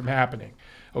fight from happening.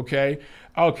 Okay?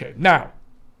 Okay, now,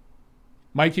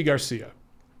 Mikey Garcia.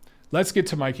 Let's get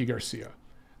to Mikey Garcia.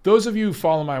 Those of you who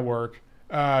follow my work,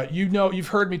 you've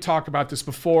heard me talk about this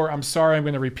before. I'm sorry I'm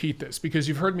going to repeat this because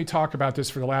you've heard me talk about this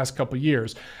for the last couple of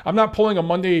years. I'm not pulling a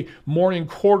Monday morning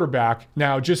quarterback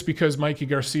now just because Mikey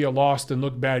Garcia lost and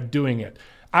looked bad doing it.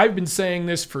 I've been saying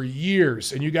this for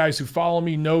years, and you guys who follow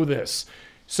me know this.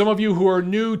 Some of you who are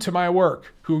new to my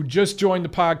work, who just joined the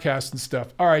podcast and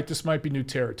stuff, all right, this might be new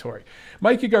territory.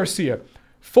 Mikey Garcia,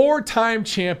 4-time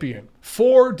champion,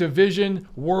 4-division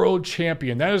world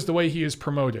champion. That is the way he is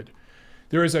promoted.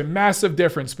 There is a massive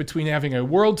difference between having a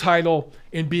world title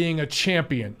and being a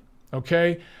champion,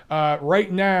 okay?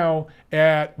 Right now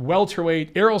at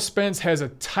welterweight, Errol Spence has a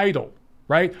title,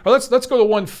 right? Or let's go to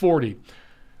 140.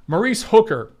 Maurice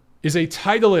Hooker is a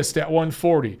titleist at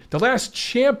 140. The last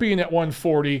champion at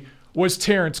 140 was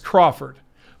Terrence Crawford.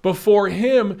 Before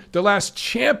him, the last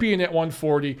champion at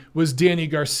 140 was Danny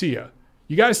Garcia.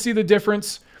 You guys see the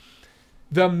difference?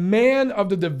 The man of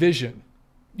the division.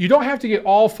 You don't have to get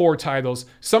all 4 titles.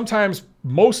 Sometimes,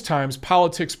 most times,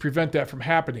 politics prevent that from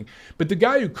happening. But the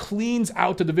guy who cleans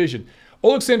out the division,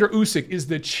 Alexander Usyk is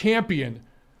the champion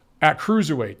at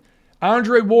cruiserweight.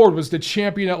 Andre Ward was the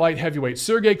champion at light heavyweight.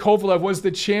 Sergey Kovalev was the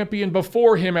champion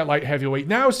before him at light heavyweight.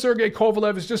 Now Sergey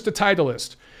Kovalev is just a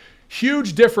titleist.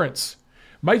 Huge difference.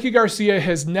 Mikey Garcia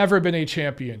has never been a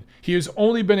champion. He has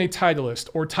only been a titleist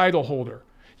or title holder.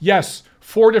 Yes,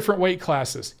 4 different weight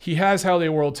classes. He has held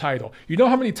a world title. You know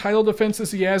how many title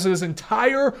defenses he has in his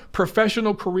entire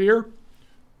professional career?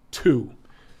 2.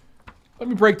 Let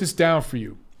me break this down for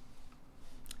you.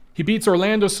 He beats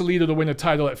Orlando Salido to win a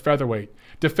title at featherweight.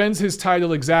 Defends his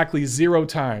title exactly 0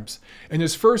 times. In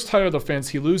his first title defense,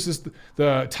 he loses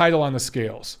the title on the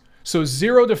scales. So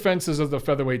 0 defenses of the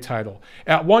featherweight title.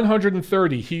 At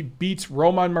 130, he beats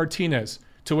Roman Martinez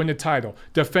to win the title.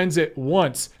 Defends it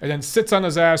once and then sits on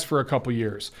his ass for a couple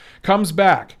years. Comes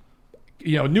back,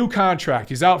 new contract.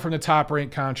 He's out from the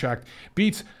top-ranked contract.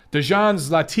 Beats Dejan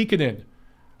Zlatikanin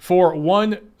for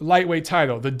 1 lightweight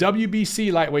title, the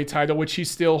WBC lightweight title, which he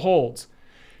still holds.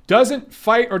 Doesn't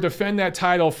fight or defend that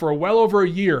title for well over a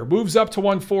year. Moves up to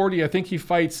 140. I think he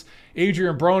fights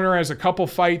Adrian Broner, has a couple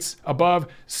fights above.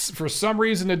 For some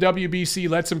reason, the WBC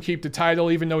lets him keep the title,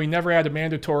 even though he never had a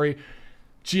mandatory.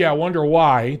 Gee, I wonder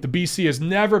why. The BC has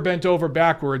never bent over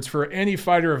backwards for any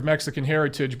fighter of Mexican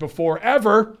heritage before,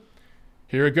 ever.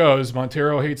 Here it goes.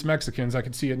 Montero hates Mexicans. I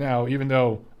can see it now, even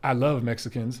though I love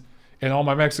Mexicans. And all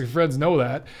my Mexican friends know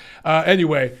that.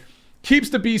 Anyway, keeps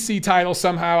the BC title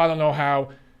somehow. I don't know how.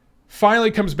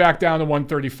 Finally comes back down to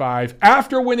 135.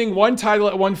 After winning 1 title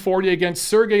at 140 against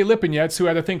Sergey Lipinets, who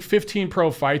had, I think, 15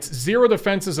 pro fights, 0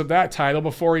 defenses of that title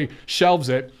before he shelves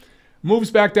it,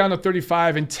 moves back down to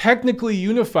 35 and technically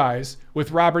unifies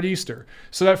with Robert Easter.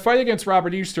 So that fight against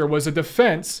Robert Easter was a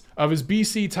defense of his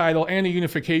BC title and a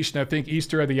unification. I think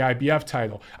Easter had the IBF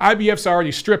title. IBF's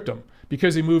already stripped him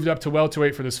because he moved up to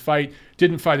welterweight for this fight,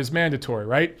 didn't fight as mandatory,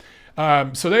 right?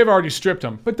 So they've already stripped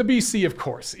him. But the BC, of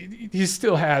course, he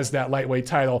still has that lightweight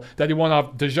title that he won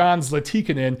off Dejan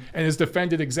Zlatikanin and has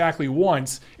defended exactly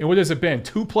once. And what has it been?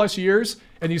 2+ years?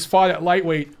 and he's fought at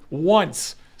lightweight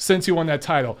once since he won that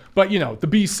title. But, the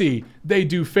BC, they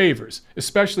do favors,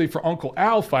 especially for Uncle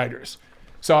Al fighters.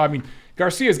 So, I mean,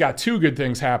 Garcia's got two good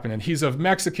things happening. He's of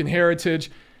Mexican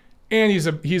heritage, and he's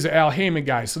an Al Haymon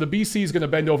guy. So the BC is going to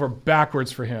bend over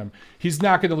backwards for him. He's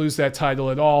not going to lose that title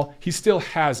at all. He still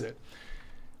has it,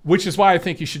 which is why I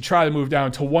think he should try to move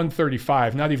down to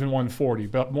 135, not even 140.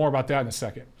 But more about that in a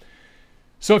second.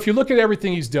 So if you look at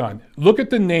everything he's done, look at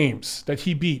the names that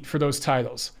he beat for those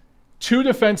titles. 2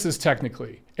 defenses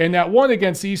technically. And that one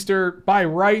against Easter, by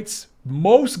rights,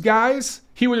 most guys,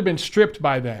 he would have been stripped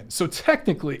by then. So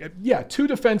technically, 2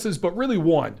 defenses, but really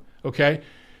 1, okay?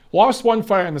 Lost 1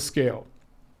 fight on the scale.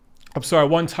 I'm sorry,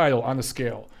 1 title on the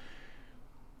scale.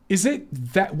 Is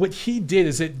it that what he did,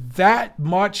 is it that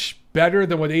much better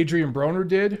than what Adrian Broner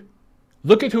did?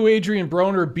 Look at who Adrian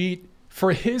Broner beat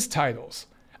for his titles.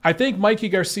 I think Mikey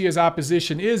Garcia's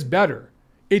opposition is better.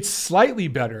 It's slightly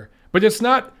better, but it's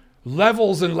not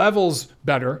levels and levels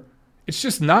better. It's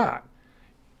just not.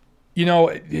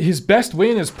 His best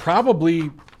win is probably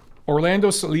Orlando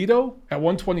Salido at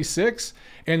 126,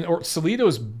 and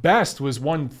Salido's best was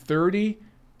 130.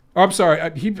 Oh, I'm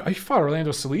sorry, he fought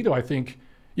Orlando Salido, I think.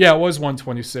 Yeah, it was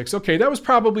 126. Okay, that was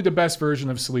probably the best version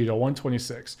of Salido,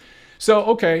 126. So,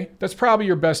 okay, that's probably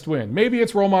your best win. Maybe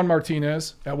it's Roman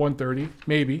Martinez at 130,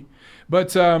 maybe.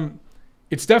 But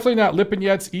it's definitely not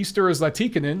Lipinets, Easter, or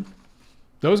Zlatikanen.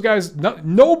 Those guys,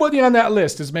 nobody on that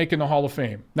list is making the Hall of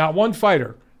Fame. Not one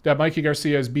fighter that Mikey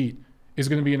Garcia has beat is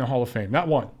going to be in the Hall of Fame. Not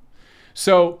one.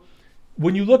 So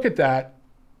when you look at that,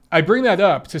 I bring that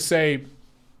up to say,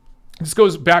 this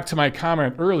goes back to my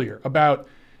comment earlier about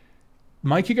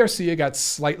Mikey Garcia got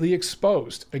slightly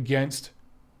exposed against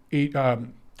Errol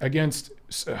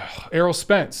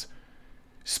Spence.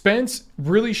 Spence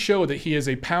really showed that he is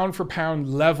a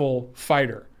pound-for-pound level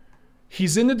fighter.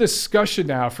 He's in the discussion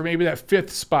now for maybe that 5th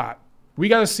spot. We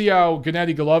got to see how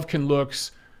Gennady Golovkin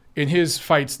looks in his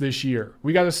fights this year.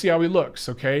 We got to see how he looks,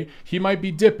 okay? He might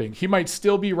be dipping. He might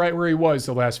still be right where he was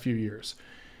the last few years.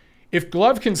 If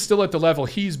Golovkin's still at the level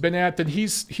he's been at, then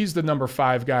he's the number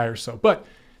 5 guy or so. But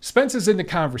Spence is in the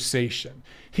conversation.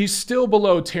 He's still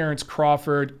below Terrence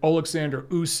Crawford, Alexander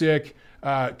Usyk,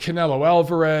 Canelo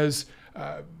Alvarez,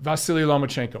 Vasily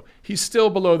Lomachenko. He's still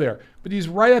below there. But he's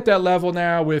right at that level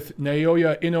now with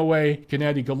Naoya Inoue,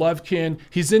 Gennady Golovkin.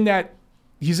 He's in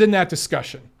that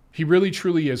discussion. He really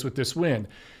truly is with this win.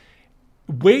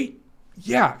 Weight,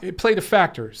 yeah, it played a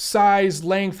factor. Size,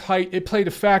 length, height, it played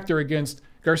a factor against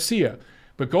Garcia.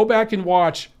 But go back and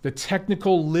watch the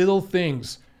technical little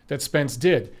things that Spence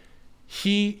did.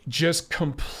 He just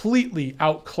completely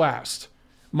outclassed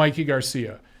Mikey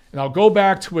Garcia. And I'll go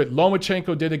back to what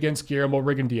Lomachenko did against Guillermo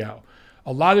Rigondeaux.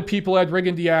 A lot of people had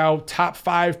Rigondeaux top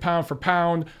 5 pound for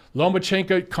pound.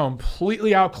 Lomachenko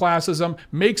completely outclasses him,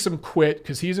 makes him quit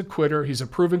because he's a quitter. He's a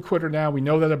proven quitter now. We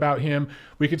know that about him.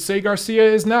 We could say Garcia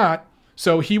is not.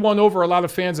 So he won over a lot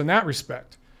of fans in that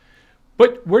respect.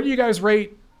 But where do you guys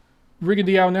rate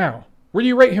Rigondeaux now? Where do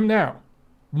you rate him now?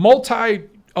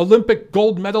 Multi-Olympic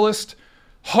gold medalist,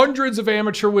 hundreds of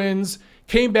amateur wins,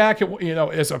 came back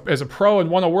as a pro and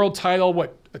won a world title,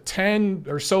 10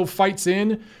 or so fights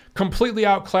in, completely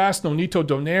outclassed Nonito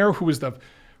Donaire, who was the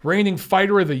reigning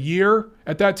fighter of the year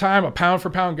at that time, a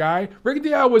pound-for-pound guy.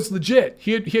 Rigondeaux was legit.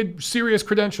 He had serious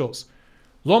credentials.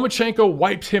 Lomachenko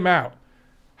wiped him out.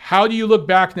 How do you look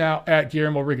back now at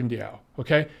Guillermo Rigondeaux?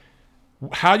 Okay?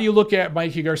 How do you look at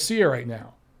Mikey Garcia right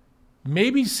now?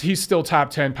 Maybe he's still top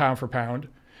 10 pound for pound,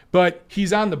 but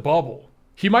he's on the bubble.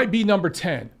 He might be number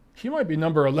 10. He might be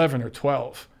number 11 or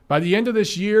 12. By the end of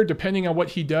this year, depending on what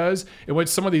he does and what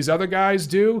some of these other guys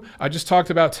do, I just talked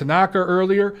about Tanaka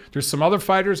earlier. There's some other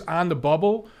fighters on the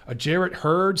bubble, a Jarrett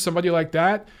Hurd, somebody like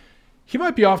that. He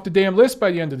might be off the damn list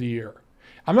by the end of the year.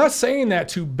 I'm not saying that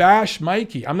to bash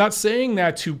Mikey. I'm not saying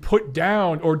that to put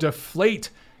down or deflate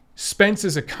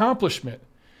Spence's accomplishment.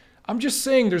 I'm just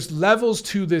saying there's levels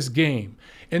to this game.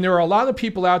 And there are a lot of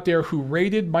people out there who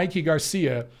rated Mikey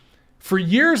Garcia for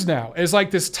years now as like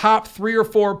this top 3 or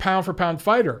 4 pound for pound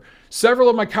fighter. Several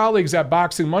of my colleagues at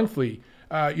Boxing Monthly,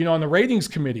 on the ratings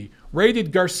committee,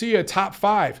 rated Garcia top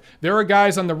 5. There are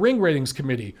guys on the Ring ratings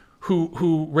committee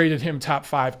who rated him top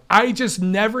 5. I just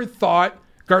never thought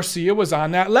Garcia was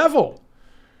on that level.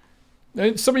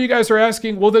 And some of you guys are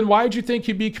asking, well, then why did you think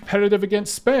he'd be competitive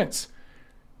against Spence?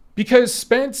 Because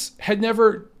Spence had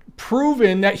never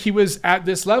proven that he was at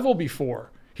this level before.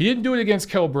 He didn't do it against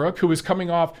Kell Brook, who was coming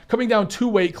down 2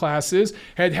 weight classes,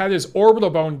 had his orbital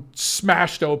bone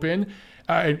smashed open,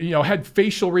 had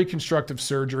facial reconstructive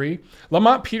surgery.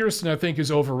 Lamont Peterson, I think,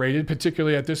 is overrated,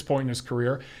 particularly at this point in his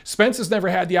career. Spence has never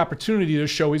had the opportunity to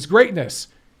show his greatness.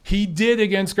 He did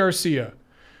against Garcia.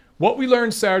 What we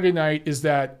learned Saturday night is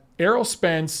that Errol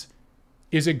Spence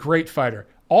is a great fighter.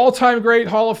 All-time great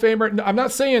Hall of Famer. I'm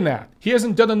not saying that. He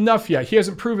hasn't done enough yet. He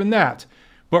hasn't proven that.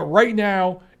 But right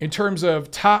now, in terms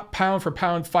of top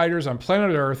pound-for-pound fighters on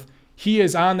planet Earth, he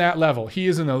is on that level. He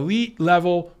is an elite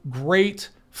level, great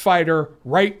fighter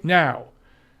right now.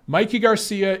 Mikey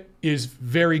Garcia is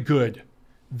very good.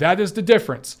 That is the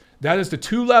difference. That is the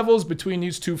two levels between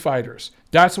these two fighters.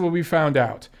 That's what we found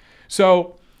out.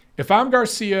 So if I'm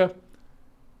Garcia,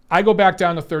 I go back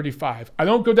down to 35. I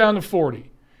don't go down to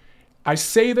 40. I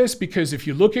say this because if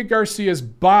you look at Garcia's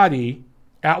body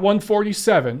at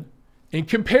 147 and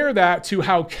compare that to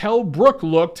how Kell Brook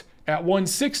looked at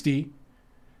 160,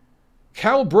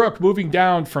 Kell Brook moving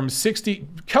down from 60.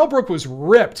 Kell Brook was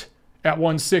ripped at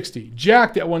 160,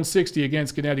 jacked at 160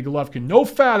 against Gennady Golovkin. No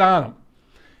fat on him.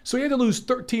 So he had to lose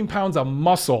 13 pounds of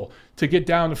muscle to get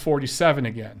down to 47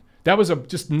 again. That was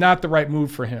just not the right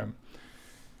move for him.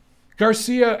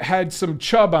 Garcia had some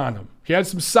chub on him. He had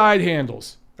some side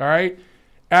handles, all right,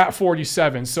 at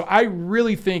 47. So I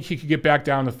really think he could get back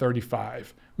down to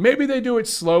 35. Maybe they do it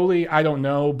slowly. I don't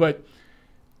know. But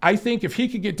I think if he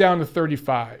could get down to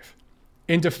 35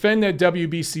 and defend that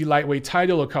WBC lightweight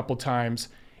title a couple times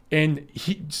and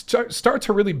he start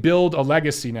to really build a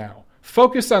legacy now.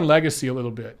 Focus on legacy a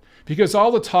little bit, because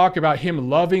all the talk about him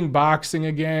loving boxing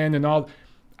again and all,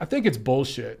 I think it's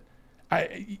bullshit.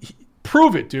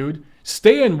 Prove it, dude.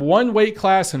 Stay in one weight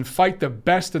class and fight the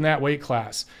best in that weight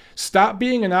class. Stop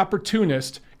being an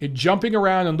opportunist and jumping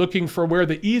around and looking for where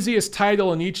the easiest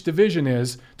title in each division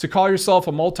is to call yourself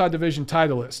a multi-division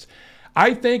titleist.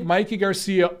 I think Mikey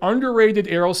Garcia underrated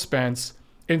Errol Spence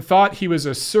and thought he was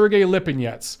a Sergey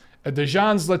Lipinets, a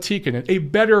Dejan Zlatikin, a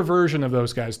better version of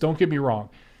those guys. Don't get me wrong.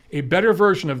 A better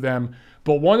version of them,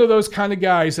 but one of those kind of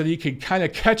guys that he could kind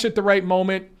of catch at the right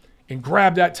moment and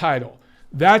grab that title.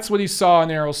 That's what he saw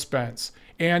in Errol Spence.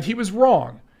 And he was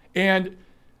wrong. And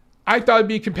I thought it'd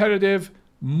be competitive.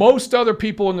 Most other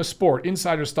people in the sport,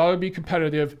 insiders, thought it'd be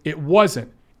competitive. It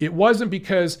wasn't. It wasn't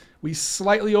because we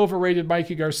slightly overrated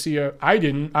Mikey Garcia. I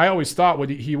didn't. I always thought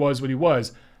he was what he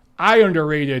was. I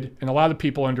underrated, and a lot of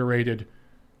people underrated,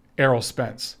 Errol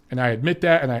Spence. And I admit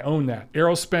that, and I own that.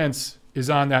 Errol Spence is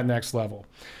on that next level.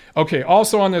 Okay,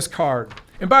 also on this card.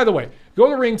 And by the way, go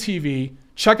to Ring TV.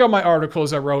 Check out my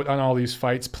articles I wrote on all these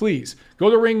fights. Please go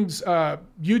to Ring's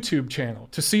YouTube channel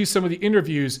to see some of the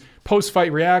interviews,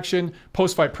 post-fight reaction,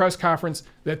 post-fight press conference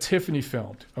that Tiffany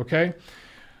filmed, okay?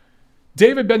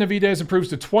 David Benavidez improves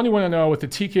to 21-0 with the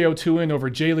TKO 2-win over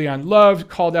Jalen Love,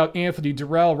 called out Anthony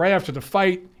Durrell right after the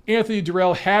fight. Anthony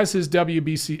Durrell has his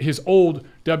old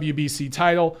WBC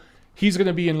title. He's going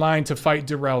to be in line to fight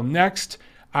Durrell next.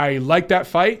 I like that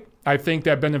fight. I think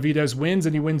that Benavidez wins,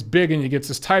 and he wins big, and he gets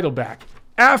his title back.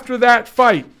 After that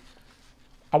fight,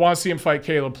 I want to see him fight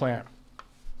Caleb Plant.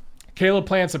 Caleb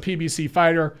Plant's a PBC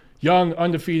fighter, young,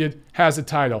 undefeated, has a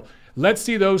title. Let's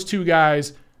see those two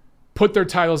guys put their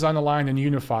titles on the line and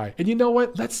unify. And you know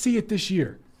what? Let's see it this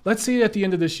year. Let's see it at the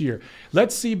end of this year.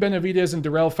 Let's see Benavidez and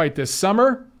Durrell fight this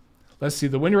summer. Let's see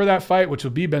the winner of that fight, which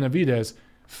will be Benavidez,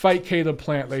 fight Caleb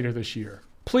Plant later this year.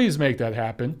 Please make that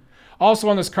happen. Also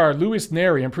on this card, Luis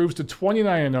Neri improves to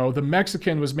 29-0. The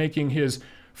Mexican was making his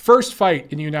first fight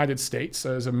in the United States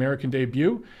as American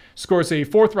debut. Scores a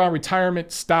fourth-round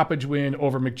retirement stoppage win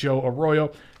over McJoe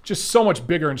Arroyo. Just so much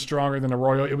bigger and stronger than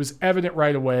Arroyo. It was evident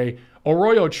right away.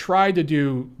 Arroyo tried to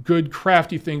do good,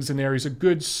 crafty things in there. He's a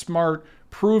good, smart,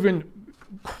 proven,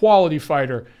 quality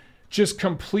fighter. Just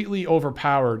completely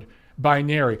overpowered by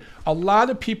Neri. A lot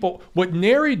of people, what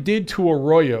Neri did to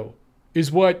Arroyo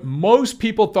is what most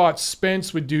people thought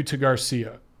Spence would do to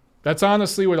Garcia. That's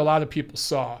honestly what a lot of people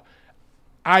saw.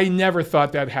 I never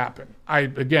thought that happened. I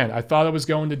thought it was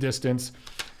going the distance.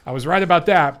 I was right about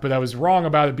that, but I was wrong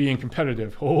about it being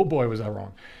competitive. Oh boy, was I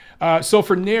wrong. So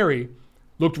for Neri,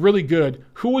 looked really good.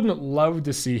 Who wouldn't love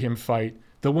to see him fight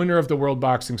the winner of the World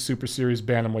Boxing Super Series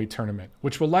Bantamweight tournament,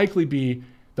 which will likely be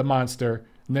the monster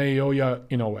Naoya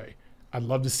Inoue. I'd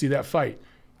love to see that fight.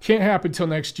 Can't happen till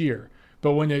next year.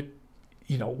 But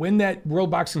when that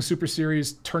World Boxing Super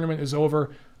Series tournament is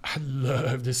over, I'd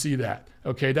love to see that.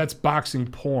 Okay, that's boxing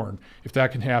porn, if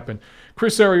that can happen.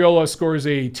 Chris Arreola scores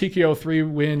a TKO 3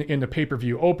 win in the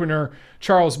pay-per-view opener.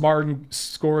 Charles Martin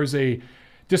scores a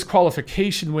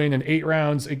disqualification win in 8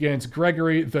 rounds against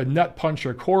Gregory the Nut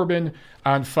Puncher Corbin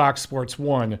on Fox Sports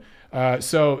 1.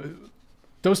 So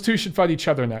those two should fight each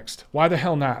other next. Why the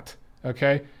hell not?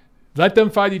 Okay? Let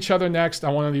them fight each other next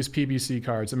on one of these PBC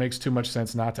cards. It makes too much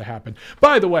sense not to happen.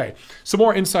 By the way, some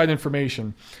more inside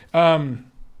information.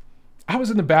 I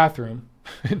was in the bathroom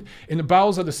in the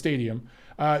bowels of the stadium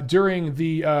during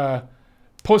the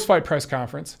post-fight press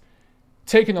conference,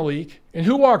 taking a leak. And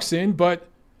who walks in but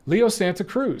Leo Santa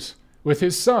Cruz with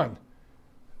his son?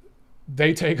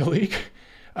 They take a leak.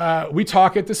 We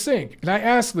talk at the sink. And I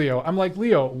asked Leo, I'm like,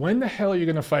 Leo, when the hell are you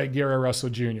going to fight Gary Russell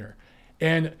Jr.?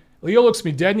 And Leo looks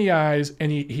me dead in the eyes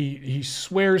and he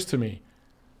swears to me,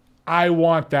 I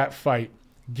want that fight.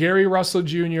 Gary Russell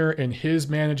Jr. and his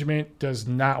management does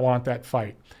not want that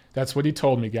fight. That's what he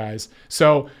told me, guys.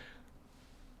 So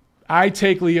I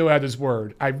take Leo at his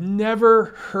word. I've never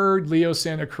heard Leo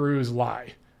Santa Cruz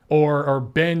lie or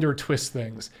bend or twist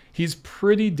things. He's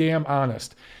pretty damn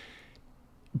honest.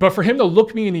 But for him to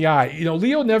look me in the eye,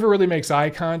 Leo never really makes eye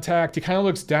contact. He kind of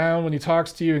looks down when he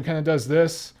talks to you and kind of does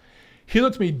this. He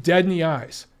looked me dead in the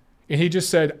eyes and he just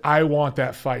said, I want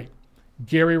that fight.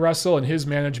 Gary Russell and his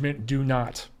management do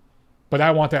not. But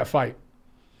I want that fight.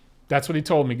 That's what he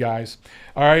told me, guys.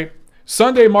 All right.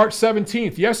 Sunday, March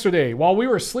 17th, yesterday, while we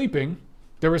were sleeping,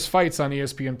 there was fights on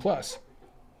ESPN+. We're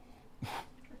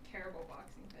terrible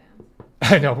boxing fans.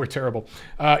 I know, we're terrible.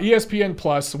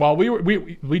 ESPN+, while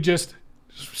we just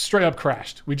straight up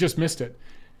crashed. We just missed it.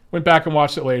 Went back and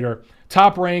watched it later.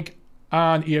 Top Rank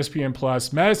on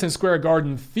ESPN+. Madison Square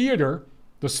Garden Theater,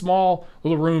 the small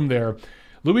little room there.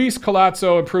 Luis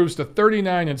Colazzo improves to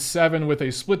 39-7 with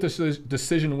a split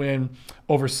decision win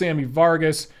over Sammy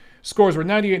Vargas. Scores were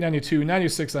 98-92,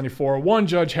 96-94. One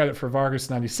judge had it for Vargas,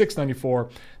 96-94.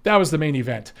 That was the main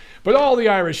event. But all the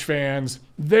Irish fans,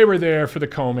 they were there for the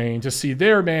co-main to see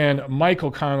their man,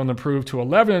 Michael Conlan, improve to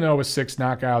 11-0 with 6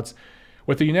 knockouts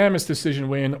with a unanimous decision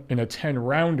win in a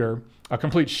 10-rounder, a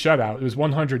complete shutout. It was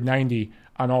 190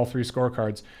 on all 3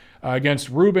 scorecards. Against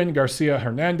Ruben Garcia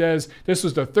Hernandez. This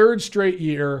was the 3rd straight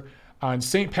year on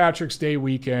St. Patrick's Day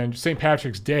weekend, St.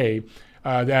 Patrick's Day,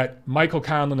 that Michael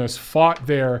Conlan has fought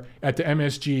there at the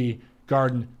MSG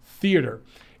Garden Theater.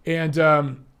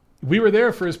 And we were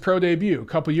there for his pro debut a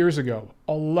couple years ago.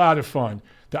 A lot of fun.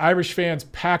 The Irish fans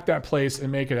pack that place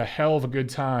and make it a hell of a good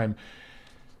time.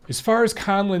 As far as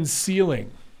Conlan's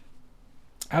ceiling,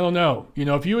 I don't know.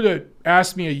 If you would have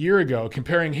asked me a year ago,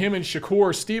 comparing him and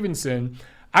Shakur Stevenson,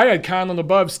 I had Conlan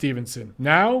above Stevenson.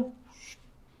 Now,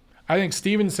 I think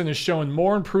Stevenson has shown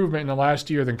more improvement in the last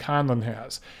year than Conlan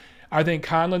has. I think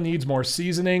Conlan needs more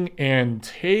seasoning, and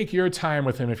take your time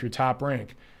with him if you're Top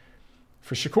Rank.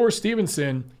 For Shakur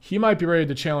Stevenson, he might be ready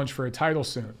to challenge for a title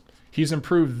soon. He's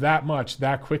improved that much,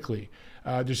 that quickly.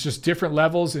 There's just different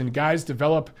levels, and guys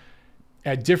develop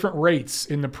at different rates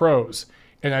in the pros.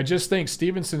 And I just think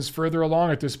Stevenson's further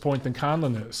along at this point than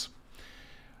Conlan is.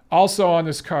 Also on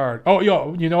this card,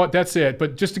 you know what? That's it.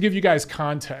 But just to give you guys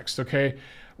context, okay?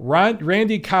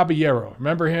 Randy Caballero,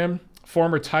 remember him?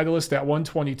 Former titleist at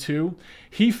 122.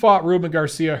 He fought Ruben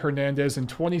Garcia Hernandez in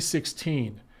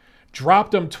 2016.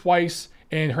 Dropped him twice,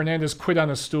 and Hernandez quit on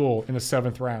a stool in the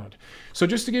 7th round. So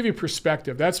just to give you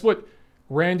perspective, that's what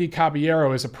Randy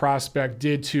Caballero as a prospect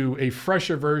did to a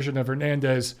fresher version of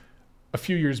Hernandez a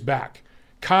few years back.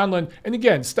 Conlan, and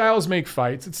again, styles make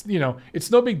fights. It's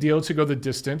no big deal to go the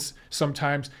distance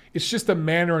sometimes. It's just the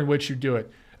manner in which you do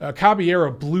it.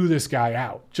 Caballero blew this guy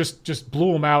out, just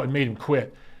blew him out and made him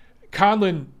quit.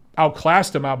 Conlan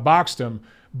outclassed him, outboxed him,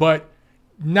 but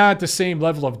not the same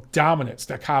level of dominance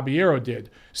that Caballero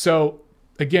did. So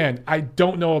again, I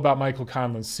don't know about Michael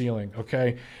Conlan's ceiling,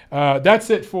 okay? That's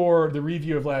it for the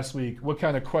review of last week. What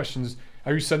kind of questions?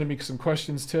 Are you sending me some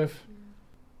questions, Tiff?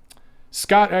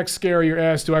 Scott X Scarier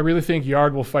asked, do I really think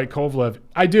Yard will fight Kovalev?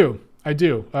 I do.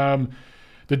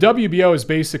 The WBO is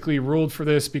basically ruled for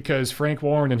this because Frank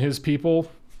Warren and his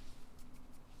people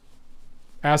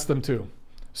asked them to.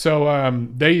 So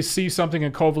they see something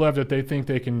in Kovalev that they think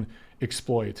they can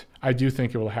exploit. I do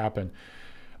think it will happen.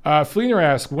 Fleener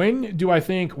asked, when do I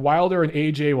think Wilder and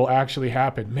AJ will actually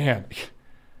happen? Man,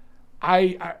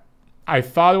 I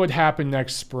thought it would happen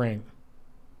next spring.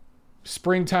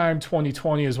 Springtime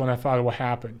 2020 is when I thought it would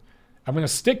happen. I'm going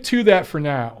to stick to that for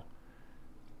now.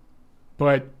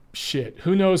 But shit,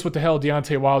 who knows what the hell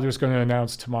Deontay Wilder is going to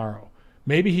announce tomorrow.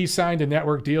 Maybe he signed a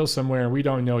network deal somewhere and we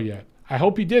don't know yet. I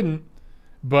hope he didn't,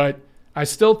 but I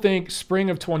still think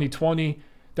spring of 2020,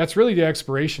 that's really the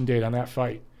expiration date on that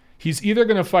fight. He's either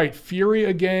going to fight Fury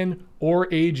again or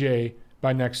AJ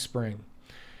by next spring.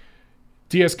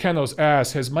 DS Kenos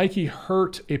asks, has Mikey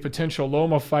hurt a potential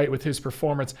Loma fight with his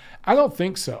performance? I don't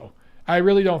think so. I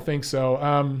really don't think so.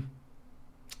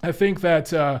 I think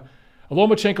that a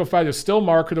Lomachenko fight is still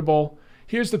marketable.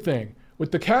 Here's the thing.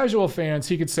 With the casual fans,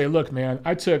 he could say, look, man,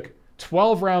 I took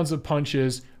 12 rounds of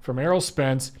punches from Errol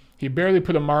Spence. He barely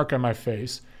put a mark on my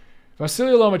face.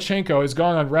 Vasily Lomachenko has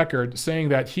gone on record saying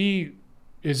that he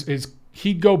is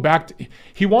he'd go back to,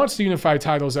 he wants to unify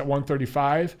titles at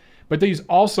 135, but he's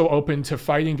also open to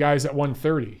fighting guys at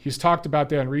 130. He's talked about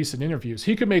that in recent interviews.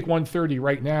 He could make 130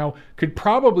 right now, could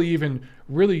probably even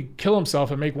really kill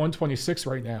himself and make 126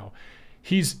 right now.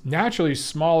 He's naturally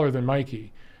smaller than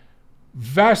Mikey,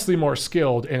 vastly more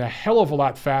skilled, and a hell of a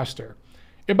lot faster.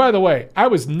 And by the way, I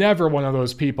was never one of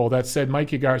those people that said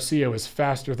Mikey Garcia was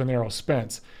faster than Errol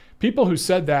Spence. People who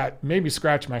said that made me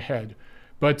scratch my head.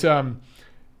 But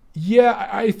yeah,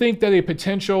 I think that a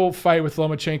potential fight with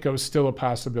Lomachenko is still a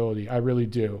possibility. I really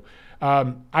do.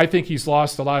 I think he's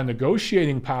lost a lot of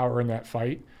negotiating power in that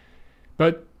fight.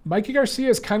 But Mikey Garcia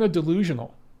is kind of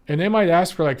delusional. And they might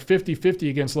ask for like 50-50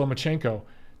 against Lomachenko.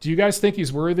 Do you guys think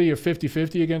he's worthy of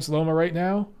 50-50 against Loma right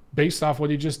now, based off what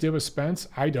he just did with Spence?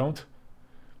 I don't.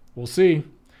 We'll see.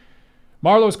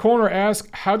 Marlo's Corner asks,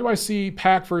 how do I see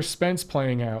Pac versus Spence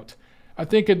playing out? I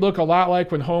think it'd look a lot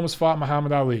like when Holmes fought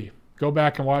Muhammad Ali. Go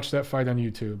back and watch that fight on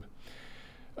YouTube.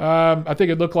 I think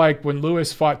it'd look like when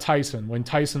Lewis fought Tyson, when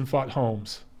Tyson fought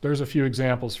Holmes. There's a few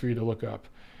examples for you to look up.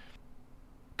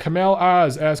 Kamel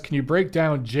Oz asks, can you break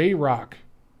down J-Rock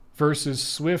versus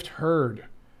Swift Hurd?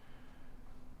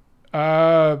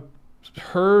 Hurd,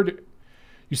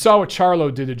 you saw what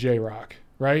Charlo did to J-Rock,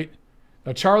 right?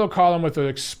 Now, Charlo caught him with an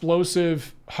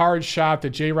explosive, hard shot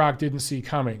that J-Rock didn't see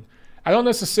coming. I don't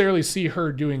necessarily see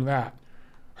Hurd doing that.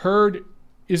 Hurd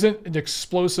isn't an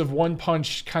explosive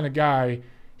one-punch kind of guy.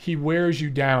 He wears you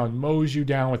down, mows you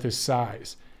down with his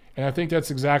size. And I think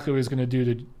that's exactly what he's going to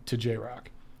do to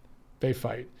J-Rock. They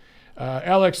fight.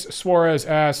 Alex Suarez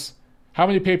asks, how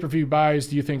many pay-per-view buys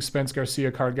do you think Spence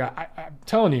Garcia card got? I'm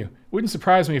telling you, it wouldn't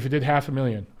surprise me if it did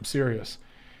 500,000. I'm serious.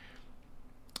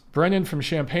 Brendan from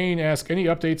Champaign asks, any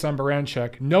updates on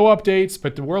Baranchek? No updates,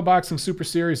 but the World Boxing Super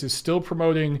Series is still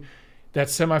promoting that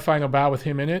semifinal bout with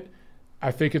him in it.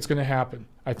 I think it's going to happen.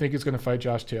 I think he's going to fight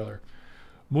Josh Taylor.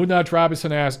 Munaj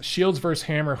Robinson asks, Shields versus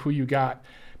Hammer, who you got?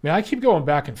 Man, I keep going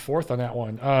back and forth on that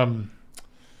one.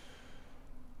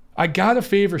 I got to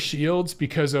favor Shields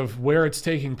because of where it's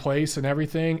taking place and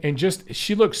everything. And just,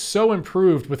 she looks so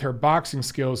improved with her boxing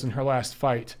skills in her last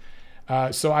fight.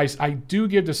 So I do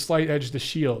give the slight edge to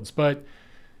Shields, but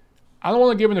I don't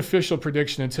want to give an official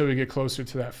prediction until we get closer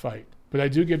to that fight. But I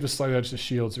do give the slight edge to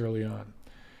Shields early on.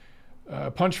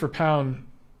 Punch for pound.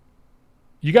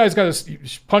 You guys got to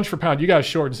punch for pound. You got to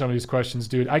shorten some of these questions,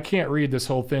 dude. I can't read this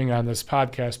whole thing on this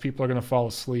podcast. People are going to fall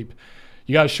asleep.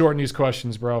 You got to shorten these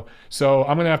questions, bro. So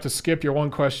I'm going to have to skip your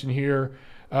one question here.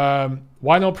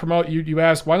 Why don't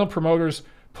promoters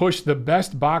push the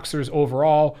best boxers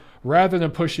overall rather than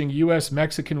pushing U.S.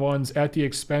 Mexican ones at the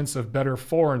expense of better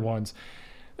foreign ones?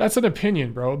 That's an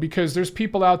opinion, bro, because there's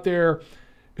people out there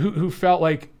who felt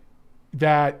like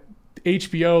that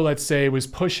HBO, let's say, was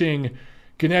pushing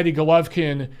Gennady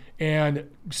Golovkin and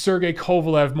Sergey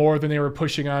Kovalev more than they were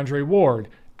pushing Andre Ward.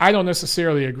 I don't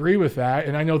necessarily agree with that,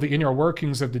 and I know the inner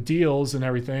workings of the deals and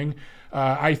everything.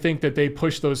 I think that they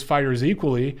push those fighters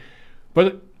equally,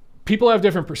 but people have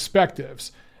different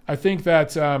perspectives. I think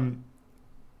that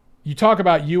you talk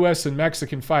about U.S. and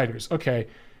Mexican fighters. Okay,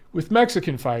 with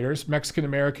Mexican fighters,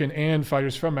 Mexican-American and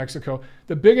fighters from Mexico,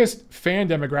 the biggest fan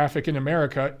demographic in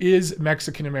America is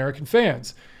Mexican-American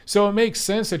fans. So it makes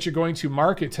sense that you're going to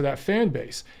market to that fan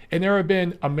base. And there have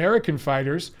been American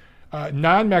fighters,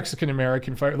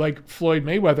 non-Mexican-American fighters, like Floyd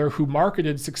Mayweather, who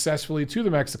marketed successfully to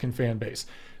the Mexican fan base.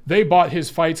 They bought his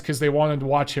fights because they wanted to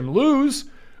watch him lose,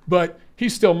 but he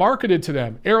still marketed to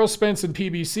them. Errol Spence and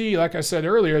PBC, like I said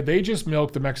earlier, they just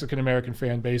milked the Mexican-American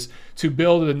fan base to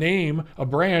build a name, a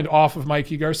brand off of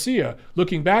Mikey Garcia.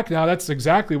 Looking back now, that's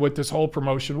exactly what this whole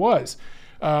promotion was.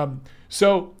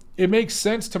 So it makes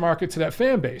sense to market to that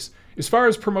fan base. As far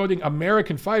as promoting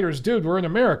American fighters, dude, we're in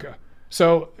America.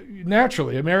 So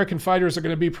naturally, American fighters are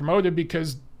going to be promoted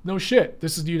because no shit,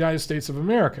 this is the United States of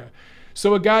America.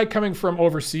 So a guy coming from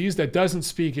overseas that doesn't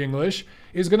speak English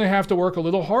is going to have to work a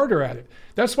little harder at it.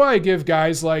 That's why I give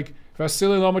guys like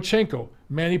Vasily Lomachenko,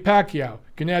 Manny Pacquiao,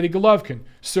 Gennady Golovkin,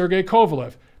 Sergey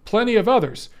Kovalev, plenty of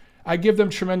others. I give them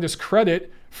tremendous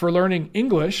credit for learning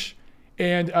English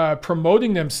and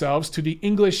promoting themselves to the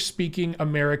English-speaking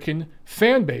American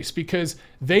fan base because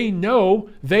they know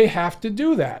they have to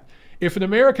do that. If an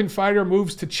American fighter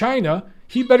moves to China,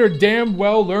 he better damn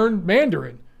well learn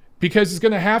Mandarin, because he's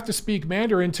going to have to speak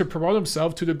Mandarin to promote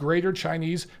himself to the greater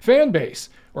Chinese fan base.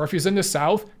 Or if he's in the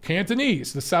South,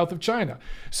 Cantonese, the south of China.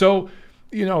 So,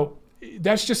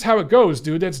 that's just how it goes,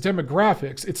 dude. That's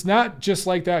demographics. It's not just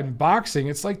like that in boxing.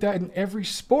 It's like that in every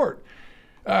sport.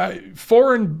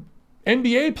 Foreign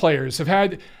NBA players have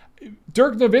had,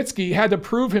 Dirk Nowitzki had to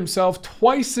prove himself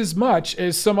twice as much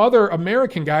as some other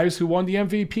American guys who won the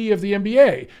MVP of the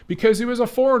NBA because he was a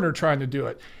foreigner trying to do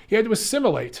it. He had to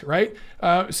assimilate, right?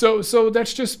 So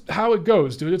that's just how it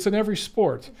goes, dude. It's in every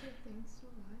sport. Is your thing still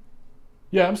live?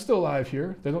 Yeah, I'm still live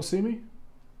here. They don't see me?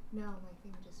 No, my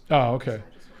thing just. Oh, okay. So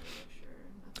I just want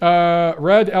to make sure.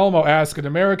 Red Elmo asked, an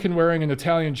American wearing an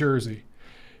Italian jersey.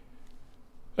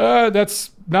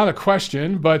 That's not a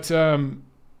question, but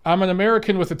I'm an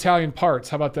American with Italian parts.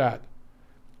 How about that?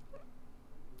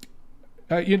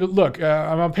 Look,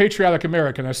 I'm a patriotic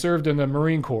American. I served in the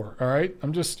Marine Corps, all right?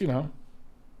 I'm just,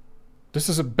 this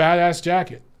is a badass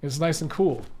jacket. It's nice and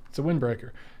cool. It's a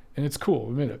windbreaker. And it's cool,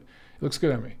 admit it. It looks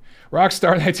good on me.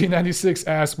 Rockstar 1996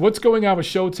 asked, what's going on with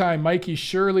Showtime, Mikey,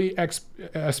 Shirley,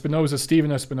 Espinoza,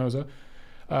 Steven Espinoza?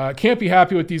 Can't be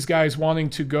happy with these guys wanting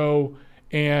to go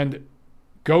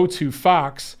to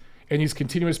Fox, and these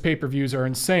continuous pay-per-views are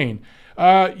insane.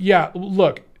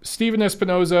 Look, Steven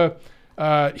Espinoza,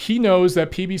 he knows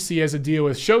that PBC has a deal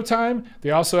with Showtime.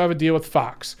 They also have a deal with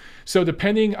Fox. So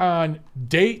depending on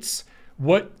dates,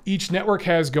 what each network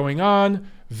has going on,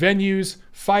 venues,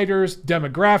 fighters,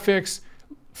 demographics,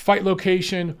 fight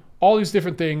location, all these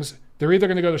different things, they're either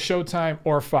going to go to Showtime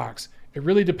or Fox. It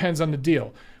really depends on the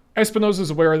deal. Espinoza's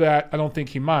aware of that. I don't think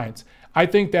he minds. I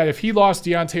think that if he lost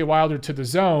Deontay Wilder to the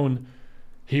Zone,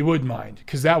 he would mind,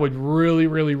 because that would really,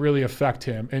 really, really affect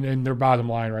him and their bottom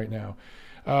line right now.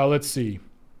 Let's see.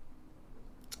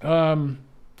 Rockstar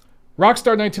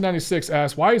 1996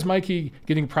 asked, why is Mikey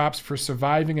getting props for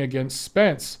surviving against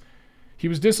Spence? He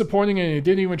was disappointing and he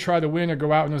didn't even try to win or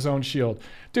go out in his own shield.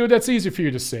 Dude, that's easy for you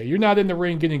to say. You're not in the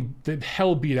ring getting the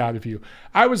hell beat out of you.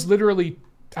 I was literally,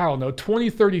 20,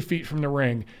 30 feet from the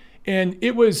ring, and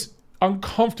it was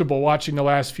uncomfortable watching the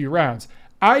last few rounds.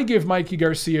 I give Mikey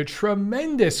Garcia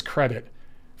tremendous credit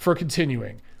for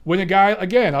continuing. When a guy,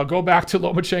 again, I'll go back to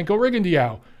Lomachenko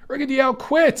Rigondeaux. Rigondeaux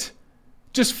quit.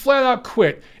 Just flat out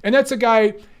quit. And that's a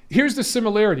guy, here's the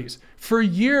similarities. For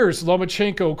years,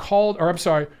 Rigondeaux called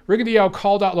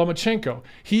out Lomachenko.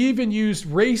 He even used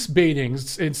race baiting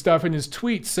and stuff in his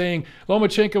tweets, saying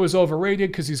Lomachenko is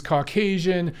overrated because he's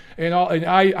Caucasian and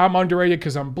I'm underrated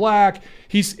because I'm black.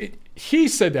 He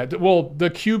said that. Well, the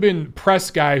Cuban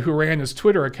press guy who ran his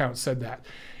Twitter account said that.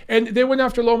 And they went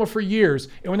after Loma for years.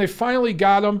 And when they finally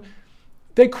got him,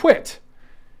 they quit.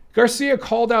 Garcia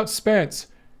called out Spence.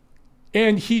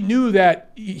 And he knew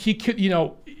that he could,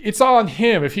 it's all on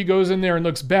him if he goes in there and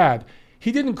looks bad.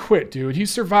 He didn't quit, dude. He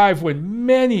survived when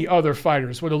many other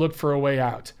fighters would have looked for a way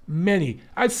out. Many.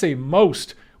 I'd say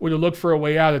most would have looked for a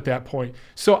way out at that point.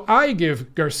 So I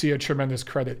give Garcia tremendous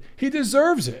credit. He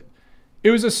deserves it.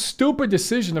 It was a stupid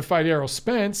decision to fight Errol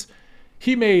Spence.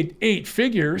 He made 8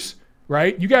 figures,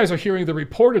 right? You guys are hearing the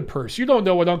reported purse. You don't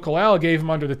know what Uncle Al gave him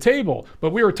under the table,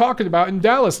 but we were talking about in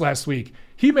Dallas last week.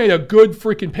 He made a good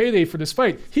freaking payday for this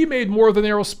fight. He made more than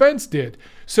Errol Spence did.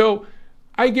 So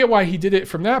I get why he did it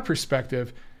from that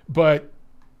perspective, but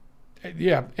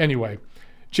yeah, anyway.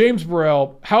 James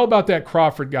Burrell, how about that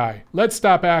Crawford guy? Let's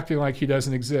stop acting like he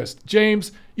doesn't exist.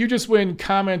 James, you just win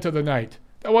comment of the night.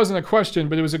 That wasn't a question,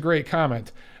 but it was a great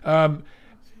comment.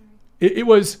 It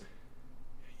was,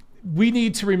 we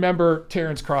need to remember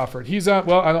Terrence Crawford. He's on,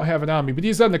 well, I don't have it on me, but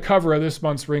he's on the cover of this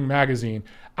month's Ring magazine.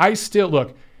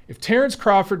 Look, if Terrence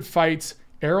Crawford fights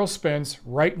Errol Spence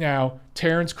right now,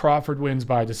 Terrence Crawford wins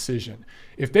by decision.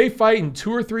 If they fight in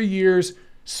 2 or 3 years,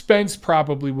 Spence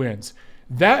probably wins.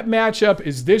 That matchup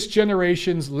is this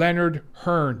generation's Leonard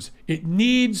Hearns. It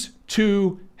needs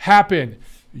to happen.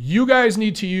 You guys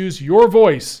need to use your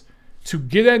voice to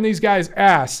get in these guys'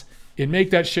 ass and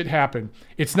make that shit happen.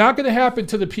 It's not going to happen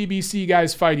till the PBC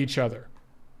guys fight each other.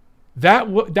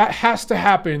 That has to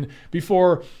happen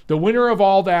before the winner of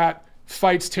all that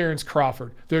fights Terrence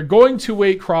Crawford. They're going to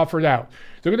wait Crawford out.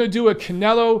 They're going to do what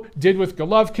Canelo did with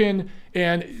Golovkin,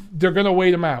 and they're going to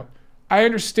wait him out. I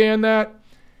understand that.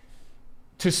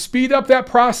 To speed up that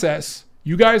process,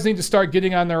 you guys need to start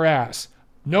getting on their ass.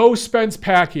 No Spence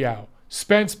Pacquiao.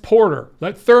 Spence Porter.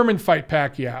 Let Thurman fight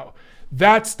Pacquiao.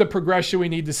 That's the progression we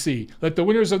need to see. Let the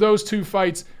winners of those 2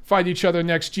 fights fight each other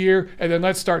next year, and then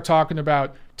let's start talking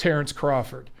about Terrence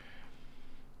Crawford.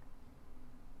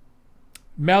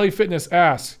 Mally Fitness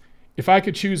asks, if I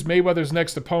could choose Mayweather's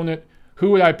next opponent,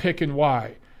 who would I pick and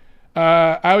why?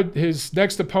 His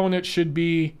next opponent should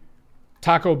be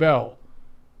Taco Bell.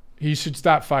 He should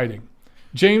stop fighting.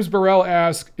 James Burrell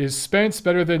asks, is Spence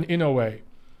better than Inoue?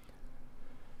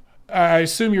 I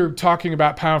assume you're talking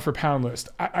about pound for pound list.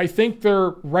 I think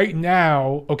they're right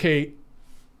now,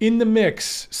 in the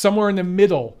mix, somewhere in the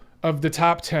middle of the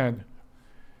top 10.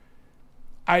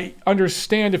 I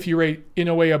understand if you rate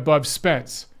Inoue above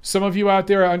Spence. Some of you out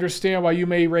there, I understand why you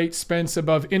may rate Spence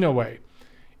above Inoue.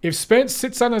 If Spence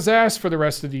sits on his ass for the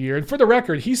rest of the year, and for the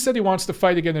record, he said he wants to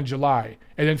fight again in July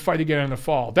and then fight again in the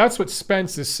fall. That's what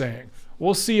Spence is saying.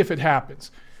 We'll see if it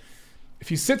happens. If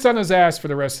he sits on his ass for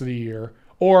the rest of the year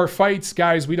or fights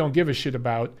guys we don't give a shit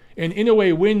about, and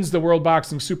Inoue wins the World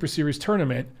Boxing Super Series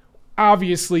tournament,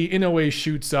 obviously Inoue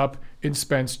shoots up and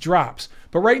Spence drops.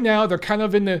 But right now, they're kind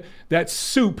of in that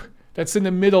soup that's in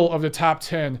the middle of the top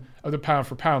 10 of the pound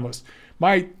for pound list.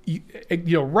 Right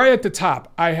at the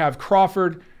top, I have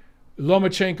Crawford,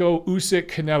 Lomachenko, Usyk,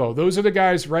 Canelo. Those are the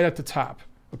guys right at the top.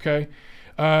 Okay,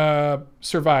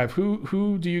 Survive.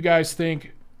 Who do you guys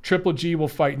think Triple G will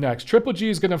fight next? Triple G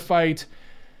is going to fight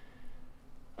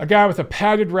a guy with a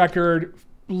padded record,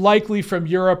 likely from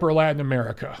Europe or Latin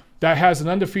America, that has an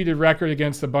undefeated record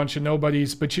against a bunch of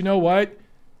nobodies. But you know what?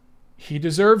 He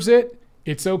deserves it.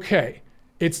 It's okay.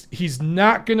 He's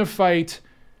not going to fight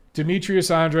Demetrius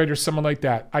Andrade or someone like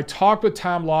that. I talked with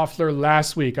Tom Loeffler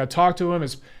last week. I talked to him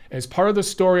as part of the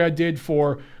story I did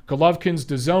for Golovkin's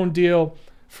DAZN deal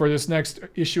for this next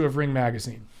issue of Ring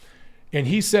Magazine. And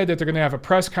he said that they're going to have a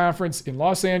press conference in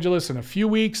Los Angeles in a few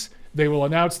weeks. They will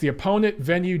announce the opponent,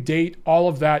 venue, date, all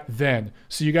of that then.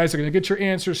 So you guys are going to get your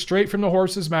answers straight from the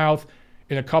horse's mouth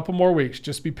in a couple more weeks.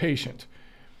 Just be patient.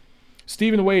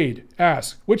 Stephen Wade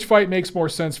asks, which fight makes more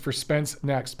sense for Spence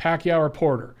next, Pacquiao or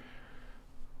Porter?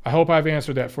 I hope I've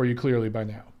answered that for you clearly by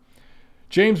now.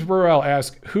 James Burrell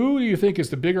asks, who do you think is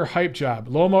the bigger hype job,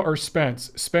 Loma or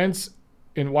Spence? Spence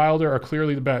and Wilder are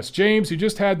clearly the best. James, you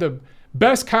just had the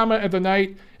best comment of the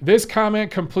night. This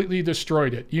comment completely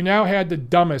destroyed it. You now had the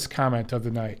dumbest comment of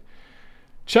the night.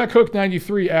 Check Hook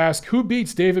 93 asks, who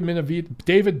beats David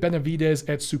Benavidez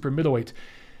at super middleweight?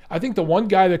 I think the one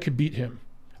guy that could beat him.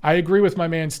 I agree with my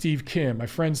man Steve Kim, my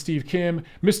friend Steve Kim,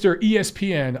 Mr.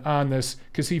 ESPN on this,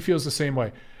 because he feels the same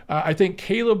way. I think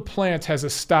Caleb Plant has a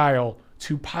style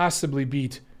to possibly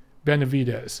beat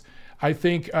Benavidez. I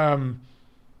think, I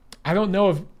don't know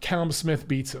if Callum Smith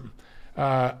beats him.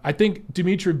 I think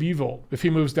Dimitri Bivol, if he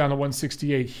moves down to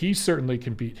 168, he certainly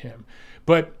can beat him.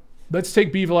 But let's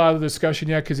take Bivol out of the discussion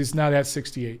yet because he's not at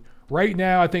 68. Right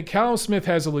now, I think Callum Smith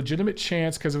has a legitimate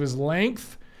chance because of his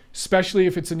length, especially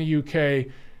if it's in the UK.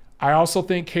 I also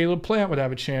think Caleb Plant would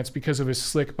have a chance because of his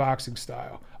slick boxing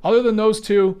style. Other than those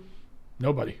two,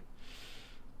 nobody.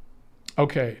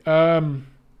 Okay.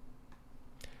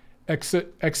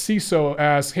 Exciso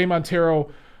asks, hey Montero,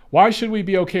 why should we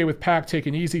be okay with Pac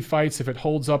taking easy fights if it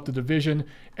holds up the division?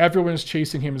 Everyone's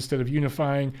chasing him instead of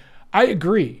unifying. I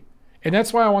agree. And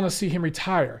that's why I want to see him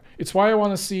retire. It's why I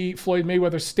want to see Floyd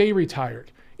Mayweather stay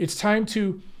retired. It's time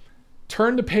to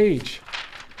turn the page.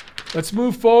 Let's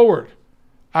move forward.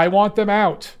 I want them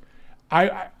out.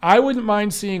 I wouldn't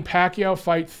mind seeing Pacquiao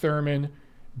fight Thurman,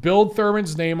 build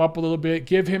Thurman's name up a little bit,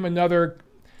 give him another.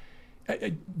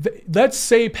 Let's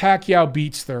say Pacquiao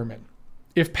beats Thurman.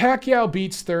 If Pacquiao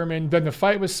beats Thurman, then the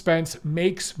fight with Spence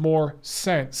makes more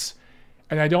sense,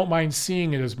 and I don't mind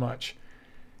seeing it as much.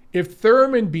 If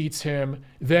Thurman beats him,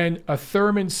 then a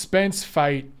Thurman-Spence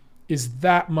fight is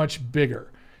that much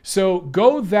bigger. So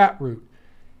go that route.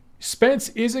 Thurman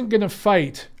isn't going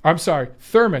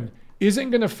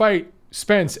to fight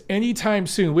Spence anytime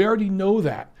soon. We already know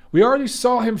that. We already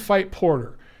saw him fight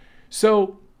Porter.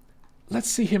 So let's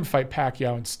see him fight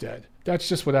Pacquiao instead. That's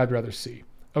just what I'd rather see.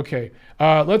 Okay,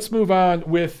 let's move on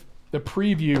with the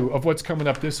preview of what's coming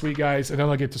up this week, guys, and then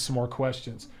I'll get to some more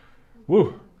questions.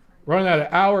 Woo, running at an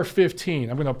hour 15.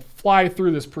 I'm going to fly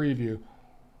through this preview.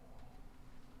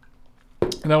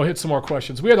 And then we'll hit some more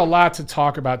questions. We had a lot to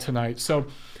talk about tonight. So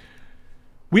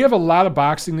we have a lot of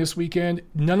boxing this weekend.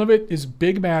 None of it is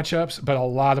big matchups, but a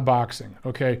lot of boxing.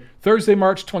 Okay, Thursday,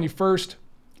 March 21st,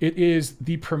 it is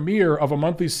the premiere of a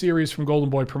monthly series from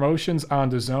Golden Boy Promotions on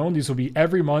DAZN. These will be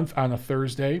every month on a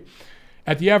Thursday.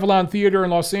 At the Avalon Theater in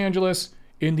Los Angeles,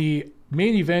 in the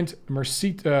main event,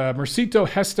 Mercito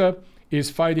Hesta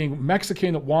is fighting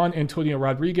Mexican Juan Antonio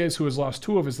Rodriguez, who has lost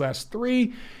 2 of his last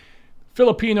 3.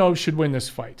 Filipino should win this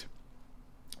fight.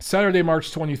 Saturday,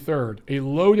 March 23rd, a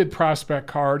loaded prospect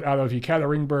card out of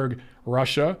Yekaterinburg,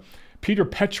 Russia. Peter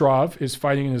Petrov is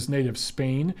fighting in his native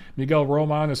Spain. Miguel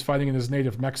Roman is fighting in his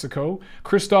native Mexico.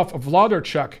 Krzysztof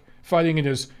Wlodarczak fighting in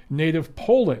his native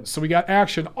Poland. So we got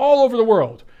action all over the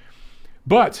world.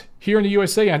 But here in the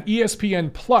USA on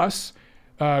ESPN Plus,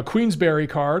 Queensberry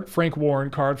card, Frank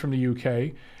Warren card from the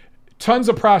UK. Tons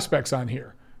of prospects on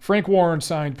here. Frank Warren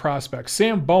signed prospects.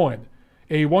 Sam Bowen,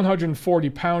 a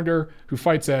 140-pounder who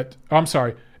fights at, a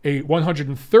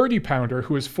 130-pounder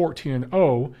who is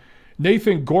 14-0.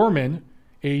 Nathan Gorman,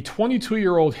 a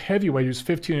 22-year-old heavyweight who's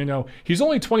 15-0. He's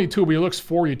only 22, but he looks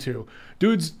 42.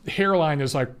 Dude's hairline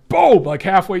is like, boom, like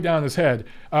halfway down his head.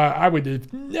 I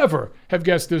would never have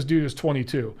guessed this dude is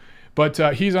 22.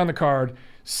 But he's on the card.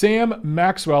 Sam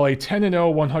Maxwell, a 10-0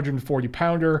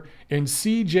 140-pounder, and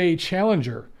CJ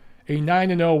Challenger, a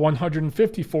 9-0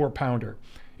 154-pounder.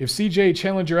 If CJ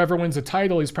Challenger ever wins a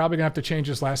title, he's probably going to have to change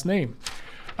his last name.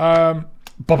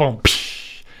 Ba-boom.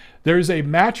 There's a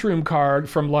Matchroom card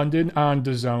from London on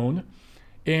DAZN,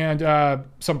 and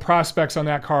some prospects on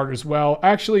that card as well.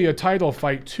 Actually, a title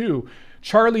fight too.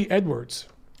 Charlie Edwards,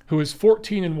 who is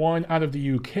 14-1 out of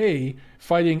the UK,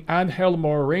 fighting Angel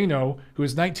Moreno, who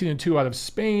is 19-2 out of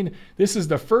Spain. This is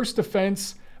the first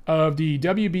defense of the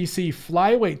WBC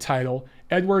flyweight title.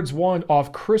 Edwards won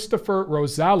off Christopher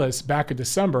Rosales back in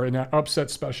December in that upset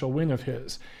special win of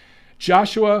his.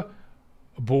 Joshua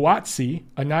Buatsi,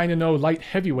 a 9-0 light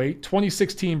heavyweight,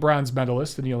 2016 bronze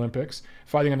medalist in the Olympics,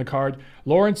 fighting on the card.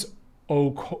 Lawrence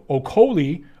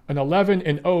Okoli, an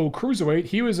 11-0 cruiserweight.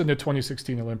 He was in the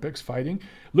 2016 Olympics fighting.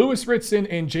 Lewis Ritson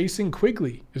and Jason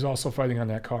Quigley is also fighting on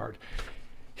that card.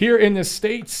 Here in the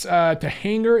States, the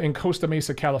Hangar in Costa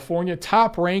Mesa, California,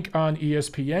 Top Rank on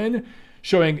ESPN,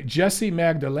 showing Jesse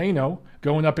Magdaleno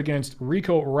going up against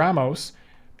Rico Ramos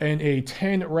in a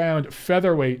 10-round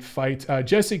featherweight fight.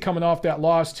 Jesse coming off that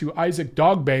loss to Isaac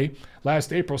Dogbe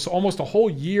last April, so almost a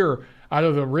whole year out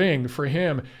of the ring for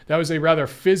him. That was a rather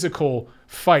physical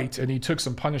fight, and he took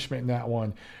some punishment in that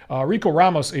one. Rico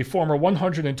Ramos, a former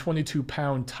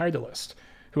 122-pound titleist,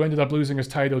 who ended up losing his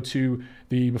title to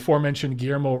the before-mentioned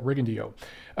Guillermo Rigondeaux.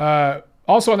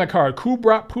 Also on that card,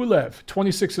 Kubrat Pulev,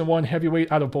 26-1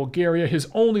 heavyweight out of Bulgaria. His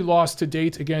only loss to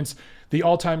date against the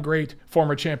all-time great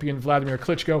former champion Vladimir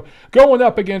Klitschko, going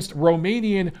up against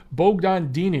Romanian Bogdan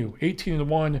Dinu,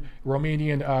 18-1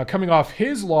 Romanian, coming off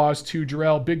his loss to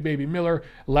Jarrell Big Baby Miller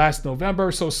last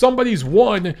November. So somebody's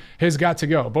one has got to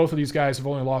go. Both of these guys have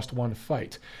only lost one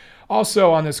fight.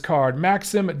 Also on this card,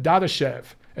 Maxim Dadashev,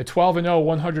 a 12-0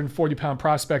 140-pound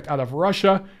prospect out of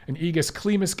Russia, an Igis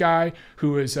Klimas guy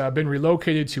who has been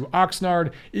relocated to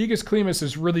Oxnard. Igis Klimas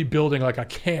is really building like a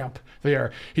camp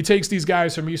there. He takes these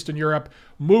guys from Eastern Europe,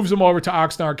 moves them over to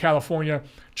Oxnard, California,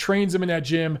 trains them in that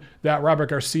gym that Robert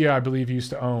Garcia, I believe, used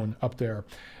to own up there.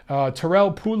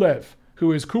 Terrell Pulev,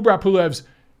 who is Kubrat Pulev's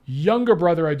younger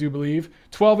brother, I do believe,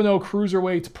 12-0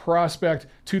 cruiserweight prospect,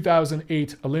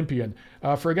 2008 Olympian.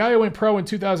 For a guy who went pro in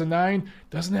 2009,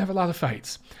 doesn't have a lot of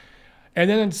fights. And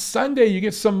then on Sunday, you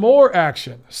get some more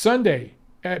action. Sunday,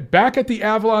 back at the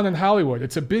Avalon in Hollywood.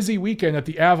 It's a busy weekend at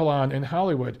the Avalon in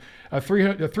Hollywood. A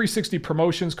 360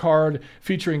 promotions card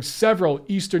featuring several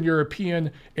Eastern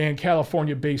European and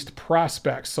California-based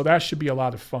prospects. So that should be a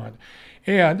lot of fun.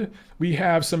 And we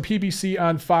have some PBC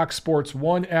on Fox Sports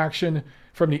 1 action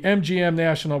from the MGM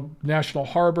National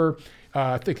Harbor,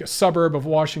 I think a suburb of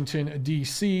Washington,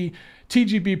 D.C.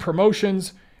 TGB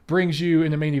Promotions brings you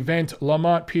in the main event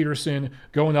Lamont Peterson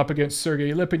going up against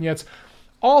Sergey Lipinets.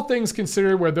 All things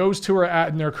considered, where those two are at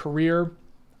in their career,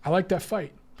 I like that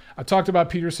fight. I talked about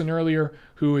Peterson earlier,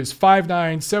 who is 5'9",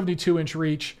 72-inch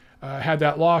reach, had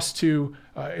that loss to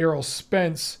Errol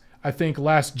Spence, I think,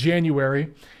 last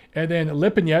January. And then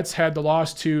Lipinets had the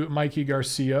loss to Mikey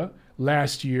Garcia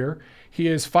last year. He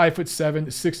is 5'7",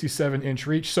 67-inch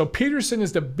reach. So Peterson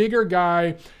is the bigger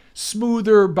guy,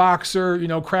 smoother boxer,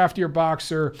 craftier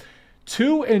boxer.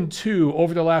 2-2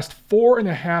 over the last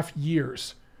 4.5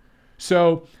 years.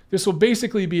 So this will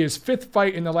basically be his fifth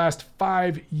fight in the last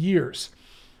 5 years.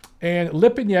 And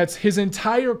Lipinets, his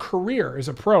entire career as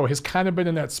a pro has kind of been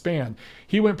in that span.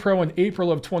 He went pro in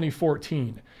April of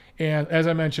 2014. And as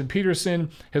I mentioned,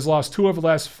 Peterson has lost 2 of the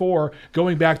last 4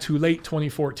 going back to late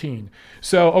 2014.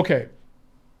 So, okay,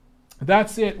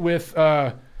 that's it with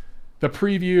the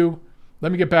preview.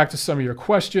 Let me get back to some of your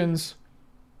questions.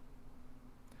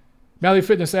 Mally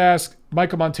Fitness asks,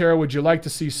 Michael Montero, would you like to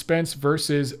see Spence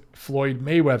versus Floyd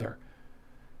Mayweather?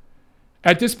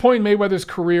 At this point in Mayweather's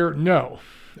career, no.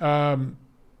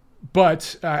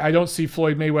 But I don't see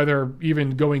Floyd Mayweather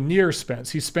even going near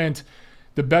Spence. He spent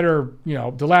the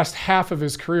the last half of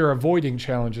his career avoiding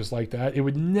challenges like that. It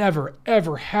would never,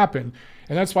 ever happen.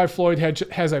 And that's why Floyd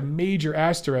has a major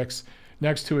asterisk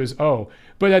next to his O.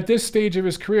 But at this stage of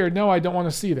his career, no, I don't want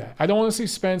to see that. I don't want to see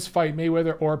Spence fight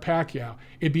Mayweather or Pacquiao.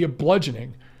 It'd be a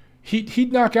bludgeoning.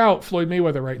 He'd knock out Floyd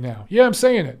Mayweather right now. Yeah, I'm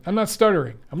saying it. I'm not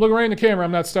stuttering. I'm looking right in the camera.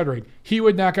 I'm not stuttering. He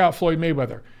would knock out Floyd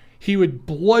Mayweather. He would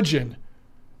bludgeon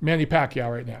Manny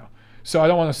Pacquiao right now. So I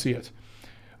don't want to see it.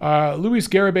 Luis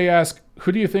Garibay asks,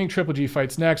 who do you think Triple G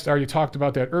fights next? I already talked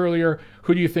about that earlier.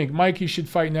 Who do you think Mikey should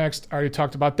fight next? I already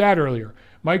talked about that earlier.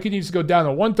 Mikey needs to go down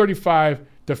to 135,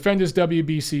 defend his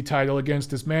WBC title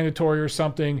against his mandatory or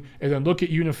something, and then look at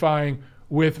unifying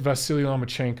with Vasily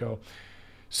Lomachenko.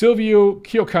 Silvio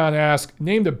Kyokan asks,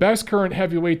 name the best current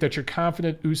heavyweight that you're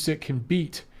confident Usyk can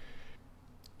beat.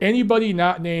 Anybody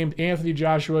not named Anthony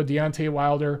Joshua, Deontay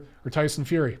Wilder, or Tyson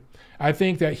Fury. I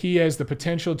think that he has the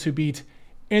potential to beat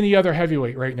any other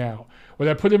heavyweight right now. Would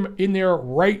I put him in there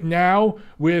right now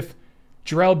with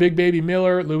Jarrell Big Baby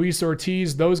Miller, Luis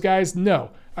Ortiz, those guys?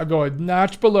 No. I'd go a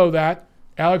notch below that.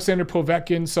 Alexander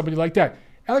Povetkin, somebody like that.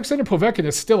 Alexander Povetkin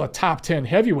is still a top 10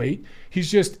 heavyweight.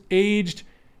 He's just aged.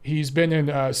 He's been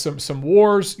in some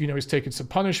wars. He's taken some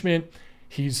punishment.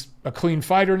 He's a clean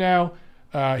fighter now.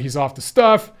 He's off the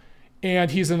stuff. And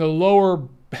he's in the lower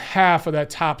half of that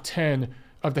top 10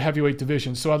 of the heavyweight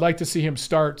division. So I'd like to see him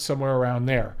start somewhere around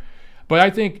there. But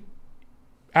I think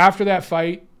after that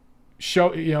fight,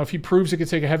 if he proves he can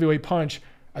take a heavyweight punch,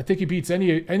 I think he beats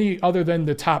any other than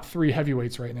the top 3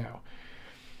 heavyweights right now.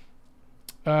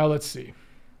 Let's see.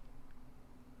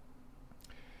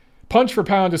 Punch for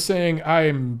Pound is saying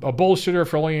I'm a bullshitter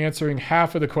for only answering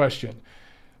half of the question.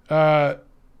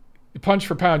 Punch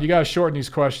for Pound, you got to shorten these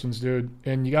questions, dude.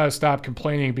 And you got to stop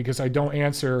complaining because I don't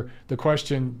answer the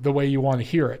question the way you want to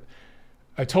hear it.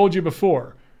 I told you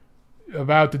before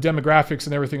about the demographics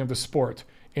and everything of the sport.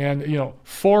 And,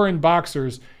 foreign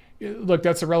boxers, look,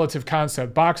 that's a relative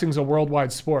concept. Boxing's a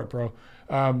worldwide sport, bro.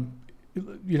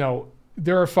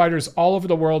 There are fighters all over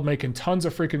the world making tons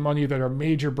of freaking money that are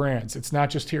major brands. It's not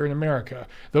just here in America.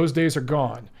 Those days are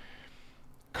gone.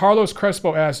 Carlos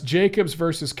Crespo asks, Jacobs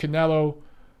versus Canelo.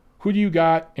 Who do you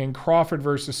got? And Crawford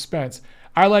versus Spence.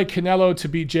 I like Canelo to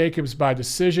beat Jacobs by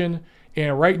decision.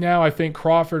 And right now, I think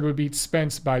Crawford would beat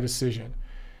Spence by decision.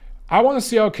 I want to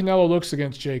see how Canelo looks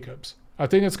against Jacobs. I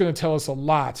think that's going to tell us a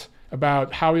lot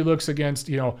about how he looks against,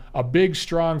 a big,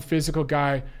 strong, physical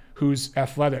guy who's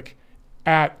athletic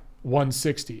at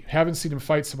 160. Haven't seen him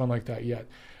fight someone like that yet.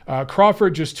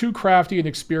 Crawford just too crafty and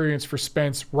experienced for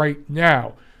Spence right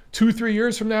now. 2-3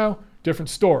 years from now, different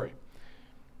story.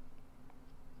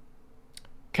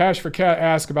 Cash for Cat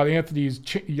asks about Anthony's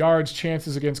Yarde's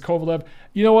chances against Kovalev.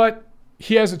 You know what?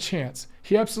 He has a chance.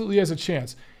 He absolutely has a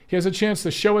chance. He has a chance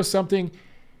to show us something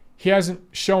he hasn't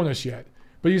shown us yet.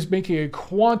 But he's making a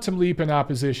quantum leap in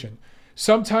opposition.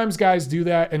 Sometimes guys do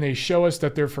that and they show us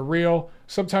that they're for real.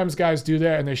 Sometimes guys do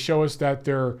that and they show us that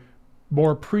they're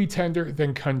more pretender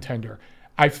than contender.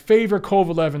 I favor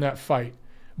Kovalev in that fight,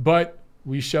 but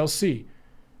we shall see.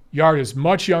 Yarde is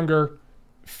much younger,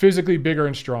 physically bigger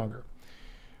and stronger.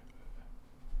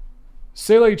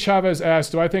 Sele Chavez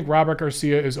asks, do I think Robert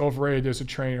Garcia is overrated as a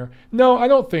trainer? No, I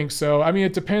don't think so. I mean,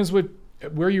 it depends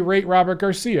where you rate Robert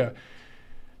Garcia.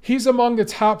 He's among the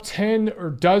top 10 or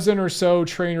dozen or so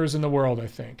trainers in the world, I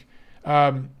think.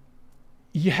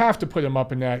 You have to put him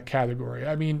up in that category.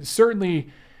 I mean, certainly,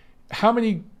 how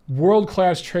many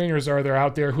world-class trainers are there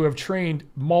out there who have trained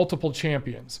multiple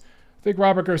champions? I think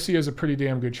Robert Garcia is a pretty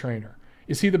damn good trainer.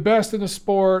 Is he the best in the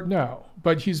sport? No,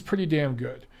 but he's pretty damn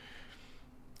good.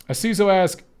 Acizo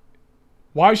asks,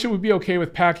 why should we be okay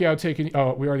with Pacquiao taking...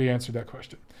 Oh, we already answered that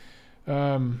question.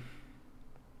 Amok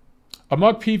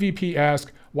PvP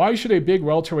asks, why should a big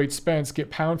welterweight Spence get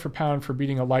pound for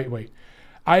beating a lightweight?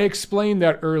 I explained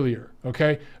that earlier,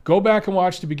 okay? Go back and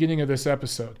watch the beginning of this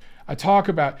episode. I talk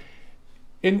about...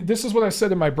 And this is what I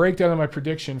said in my breakdown of my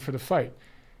prediction for the fight.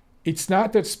 It's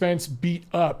not that Spence beat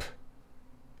up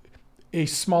a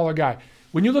smaller guy.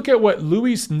 When you look at what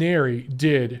Luis Neri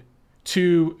did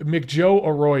to McJoe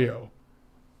Arroyo,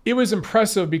 it was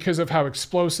impressive because of how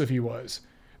explosive he was.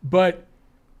 But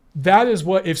that is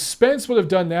what, if Spence would have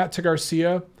done that to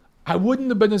Garcia, I wouldn't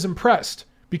have been as impressed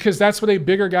because that's what a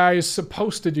bigger guy is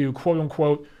supposed to do, quote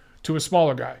unquote, to a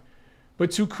smaller guy.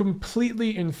 But to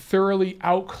completely and thoroughly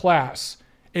outclass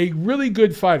a really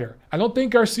good fighter. I don't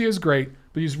think Garcia is great,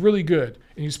 but he's really good.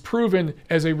 And he's proven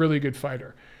as a really good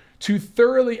fighter. To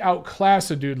thoroughly outclass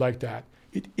a dude like that,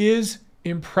 it is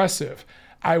impressive.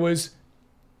 I was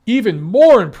even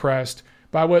more impressed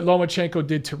by what Lomachenko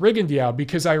did to Rigondeaux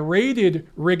because I rated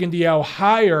Rigondeaux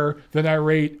higher than I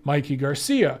rate Mikey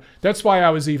Garcia. That's why I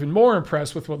was even more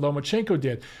impressed with what Lomachenko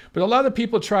did. But a lot of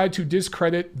people tried to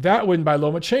discredit that win by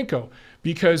Lomachenko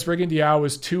because Rigondeaux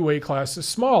was 2 weight classes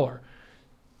smaller.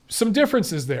 Some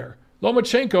differences there.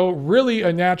 Lomachenko, really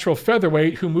a natural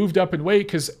featherweight who moved up in weight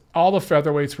because all the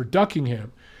featherweights were ducking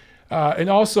him. And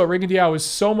also, Rigondeaux is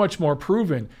so much more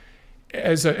proven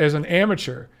as an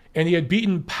amateur. And he had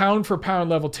beaten pound-for-pound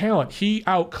level talent. He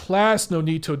outclassed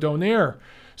Nonito Donaire.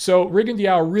 So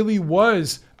Rigondeaux really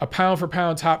was a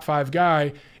pound-for-pound top 5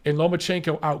 guy, and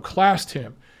Lomachenko outclassed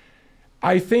him.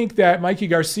 I think that Mikey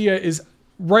Garcia is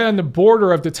right on the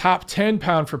border of the top 10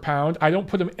 pound for pound. I don't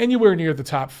put him anywhere near the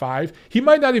top 5. He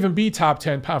might not even be top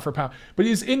 10 pound for pound, but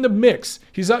he's in the mix.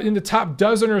 He's up in the top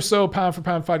dozen or so pound for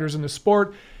pound fighters in the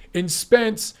sport. And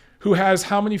Spence, who has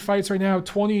how many fights right now?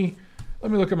 20.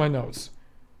 Let me look at my notes.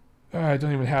 I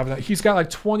don't even have that. He's got like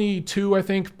 22, I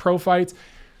think, pro fights.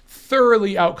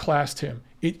 Thoroughly outclassed him.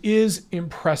 It is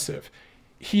impressive.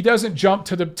 He doesn't jump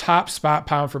to the top spot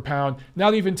pound for pound,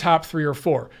 not even top 3 or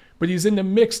 4. But he's in the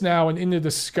mix now and in the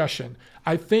discussion.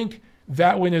 I think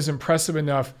that win is impressive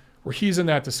enough where he's in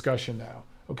that discussion now,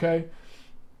 okay?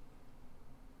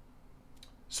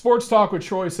 Sports Talk with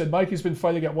Troy said, Mikey's been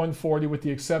fighting at 140 with the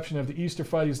exception of the Easter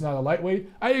fight. He's not a lightweight.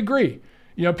 I agree.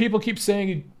 You know, people keep saying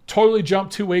he totally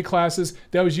jumped 2 weight classes.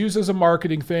 That was used as a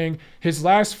marketing thing. His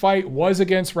last fight was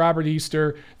against Robert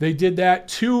Easter. They did that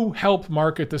to help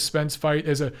market the Spence fight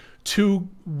as a 2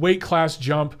 weight class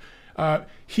jump.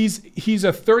 He's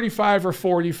a 35 or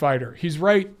 40 fighter. He's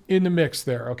right in the mix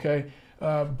there, okay?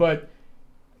 But,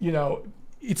 you know,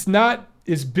 it's not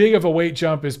as big of a weight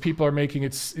jump as people are making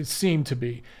it seem to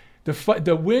be.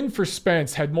 The win for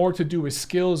Spence had more to do with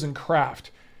skills and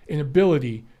craft and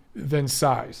ability than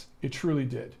size. It truly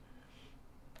did.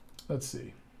 Let's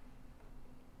see.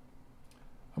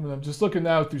 I'm just looking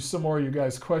now through some more of you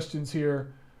guys' questions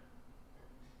here.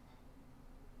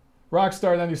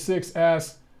 Rockstar96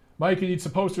 asks, Mike, you need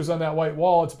some posters on that white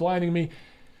wall. It's blinding me.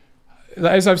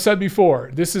 As I've said before,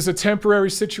 this is a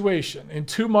temporary situation. In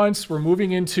 2 months, we're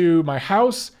moving into my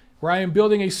house where I am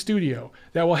building a studio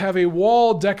that will have a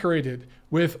wall decorated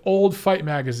with old fight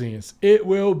magazines. It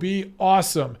will be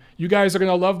awesome. You guys are going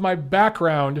to love my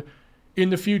background in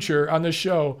the future on this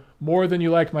show more than you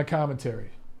like my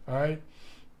commentary. All right?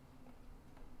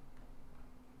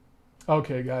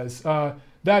 Okay, guys.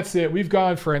 That's it. We've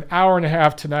gone for an hour and a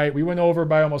half tonight. We went over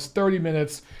by almost 30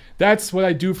 minutes. That's what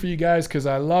I do for you guys because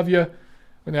I love you. I'm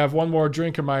going to have one more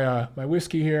drink of my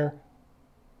whiskey here.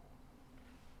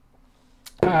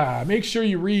 Make sure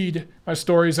you read my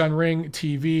stories on Ring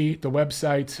TV, the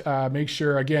website. Make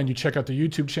sure, again, you check out the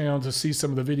YouTube channel to see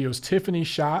some of the videos Tiffany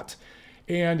shot.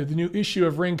 And the new issue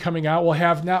of Ring coming out will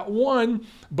have not 1,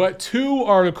 but 2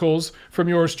 articles from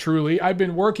yours truly. I've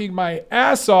been working my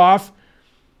ass off.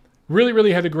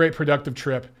 Really had a great productive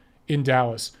trip in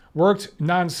Dallas. Worked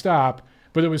nonstop,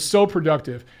 but it was so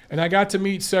productive. And I got to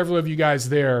meet several of you guys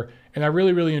there, and I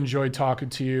really enjoyed talking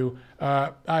to you.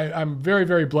 I'm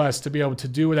very blessed to be able to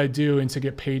do what I do and to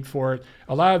get paid for it.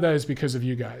 A lot of that is because of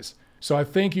you guys. So I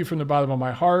thank you from the bottom of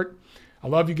my heart. I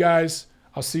love you guys.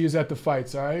 I'll see you at the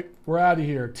fights, all right? We're out of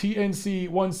here. TNC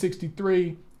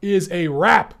 163 is a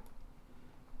wrap.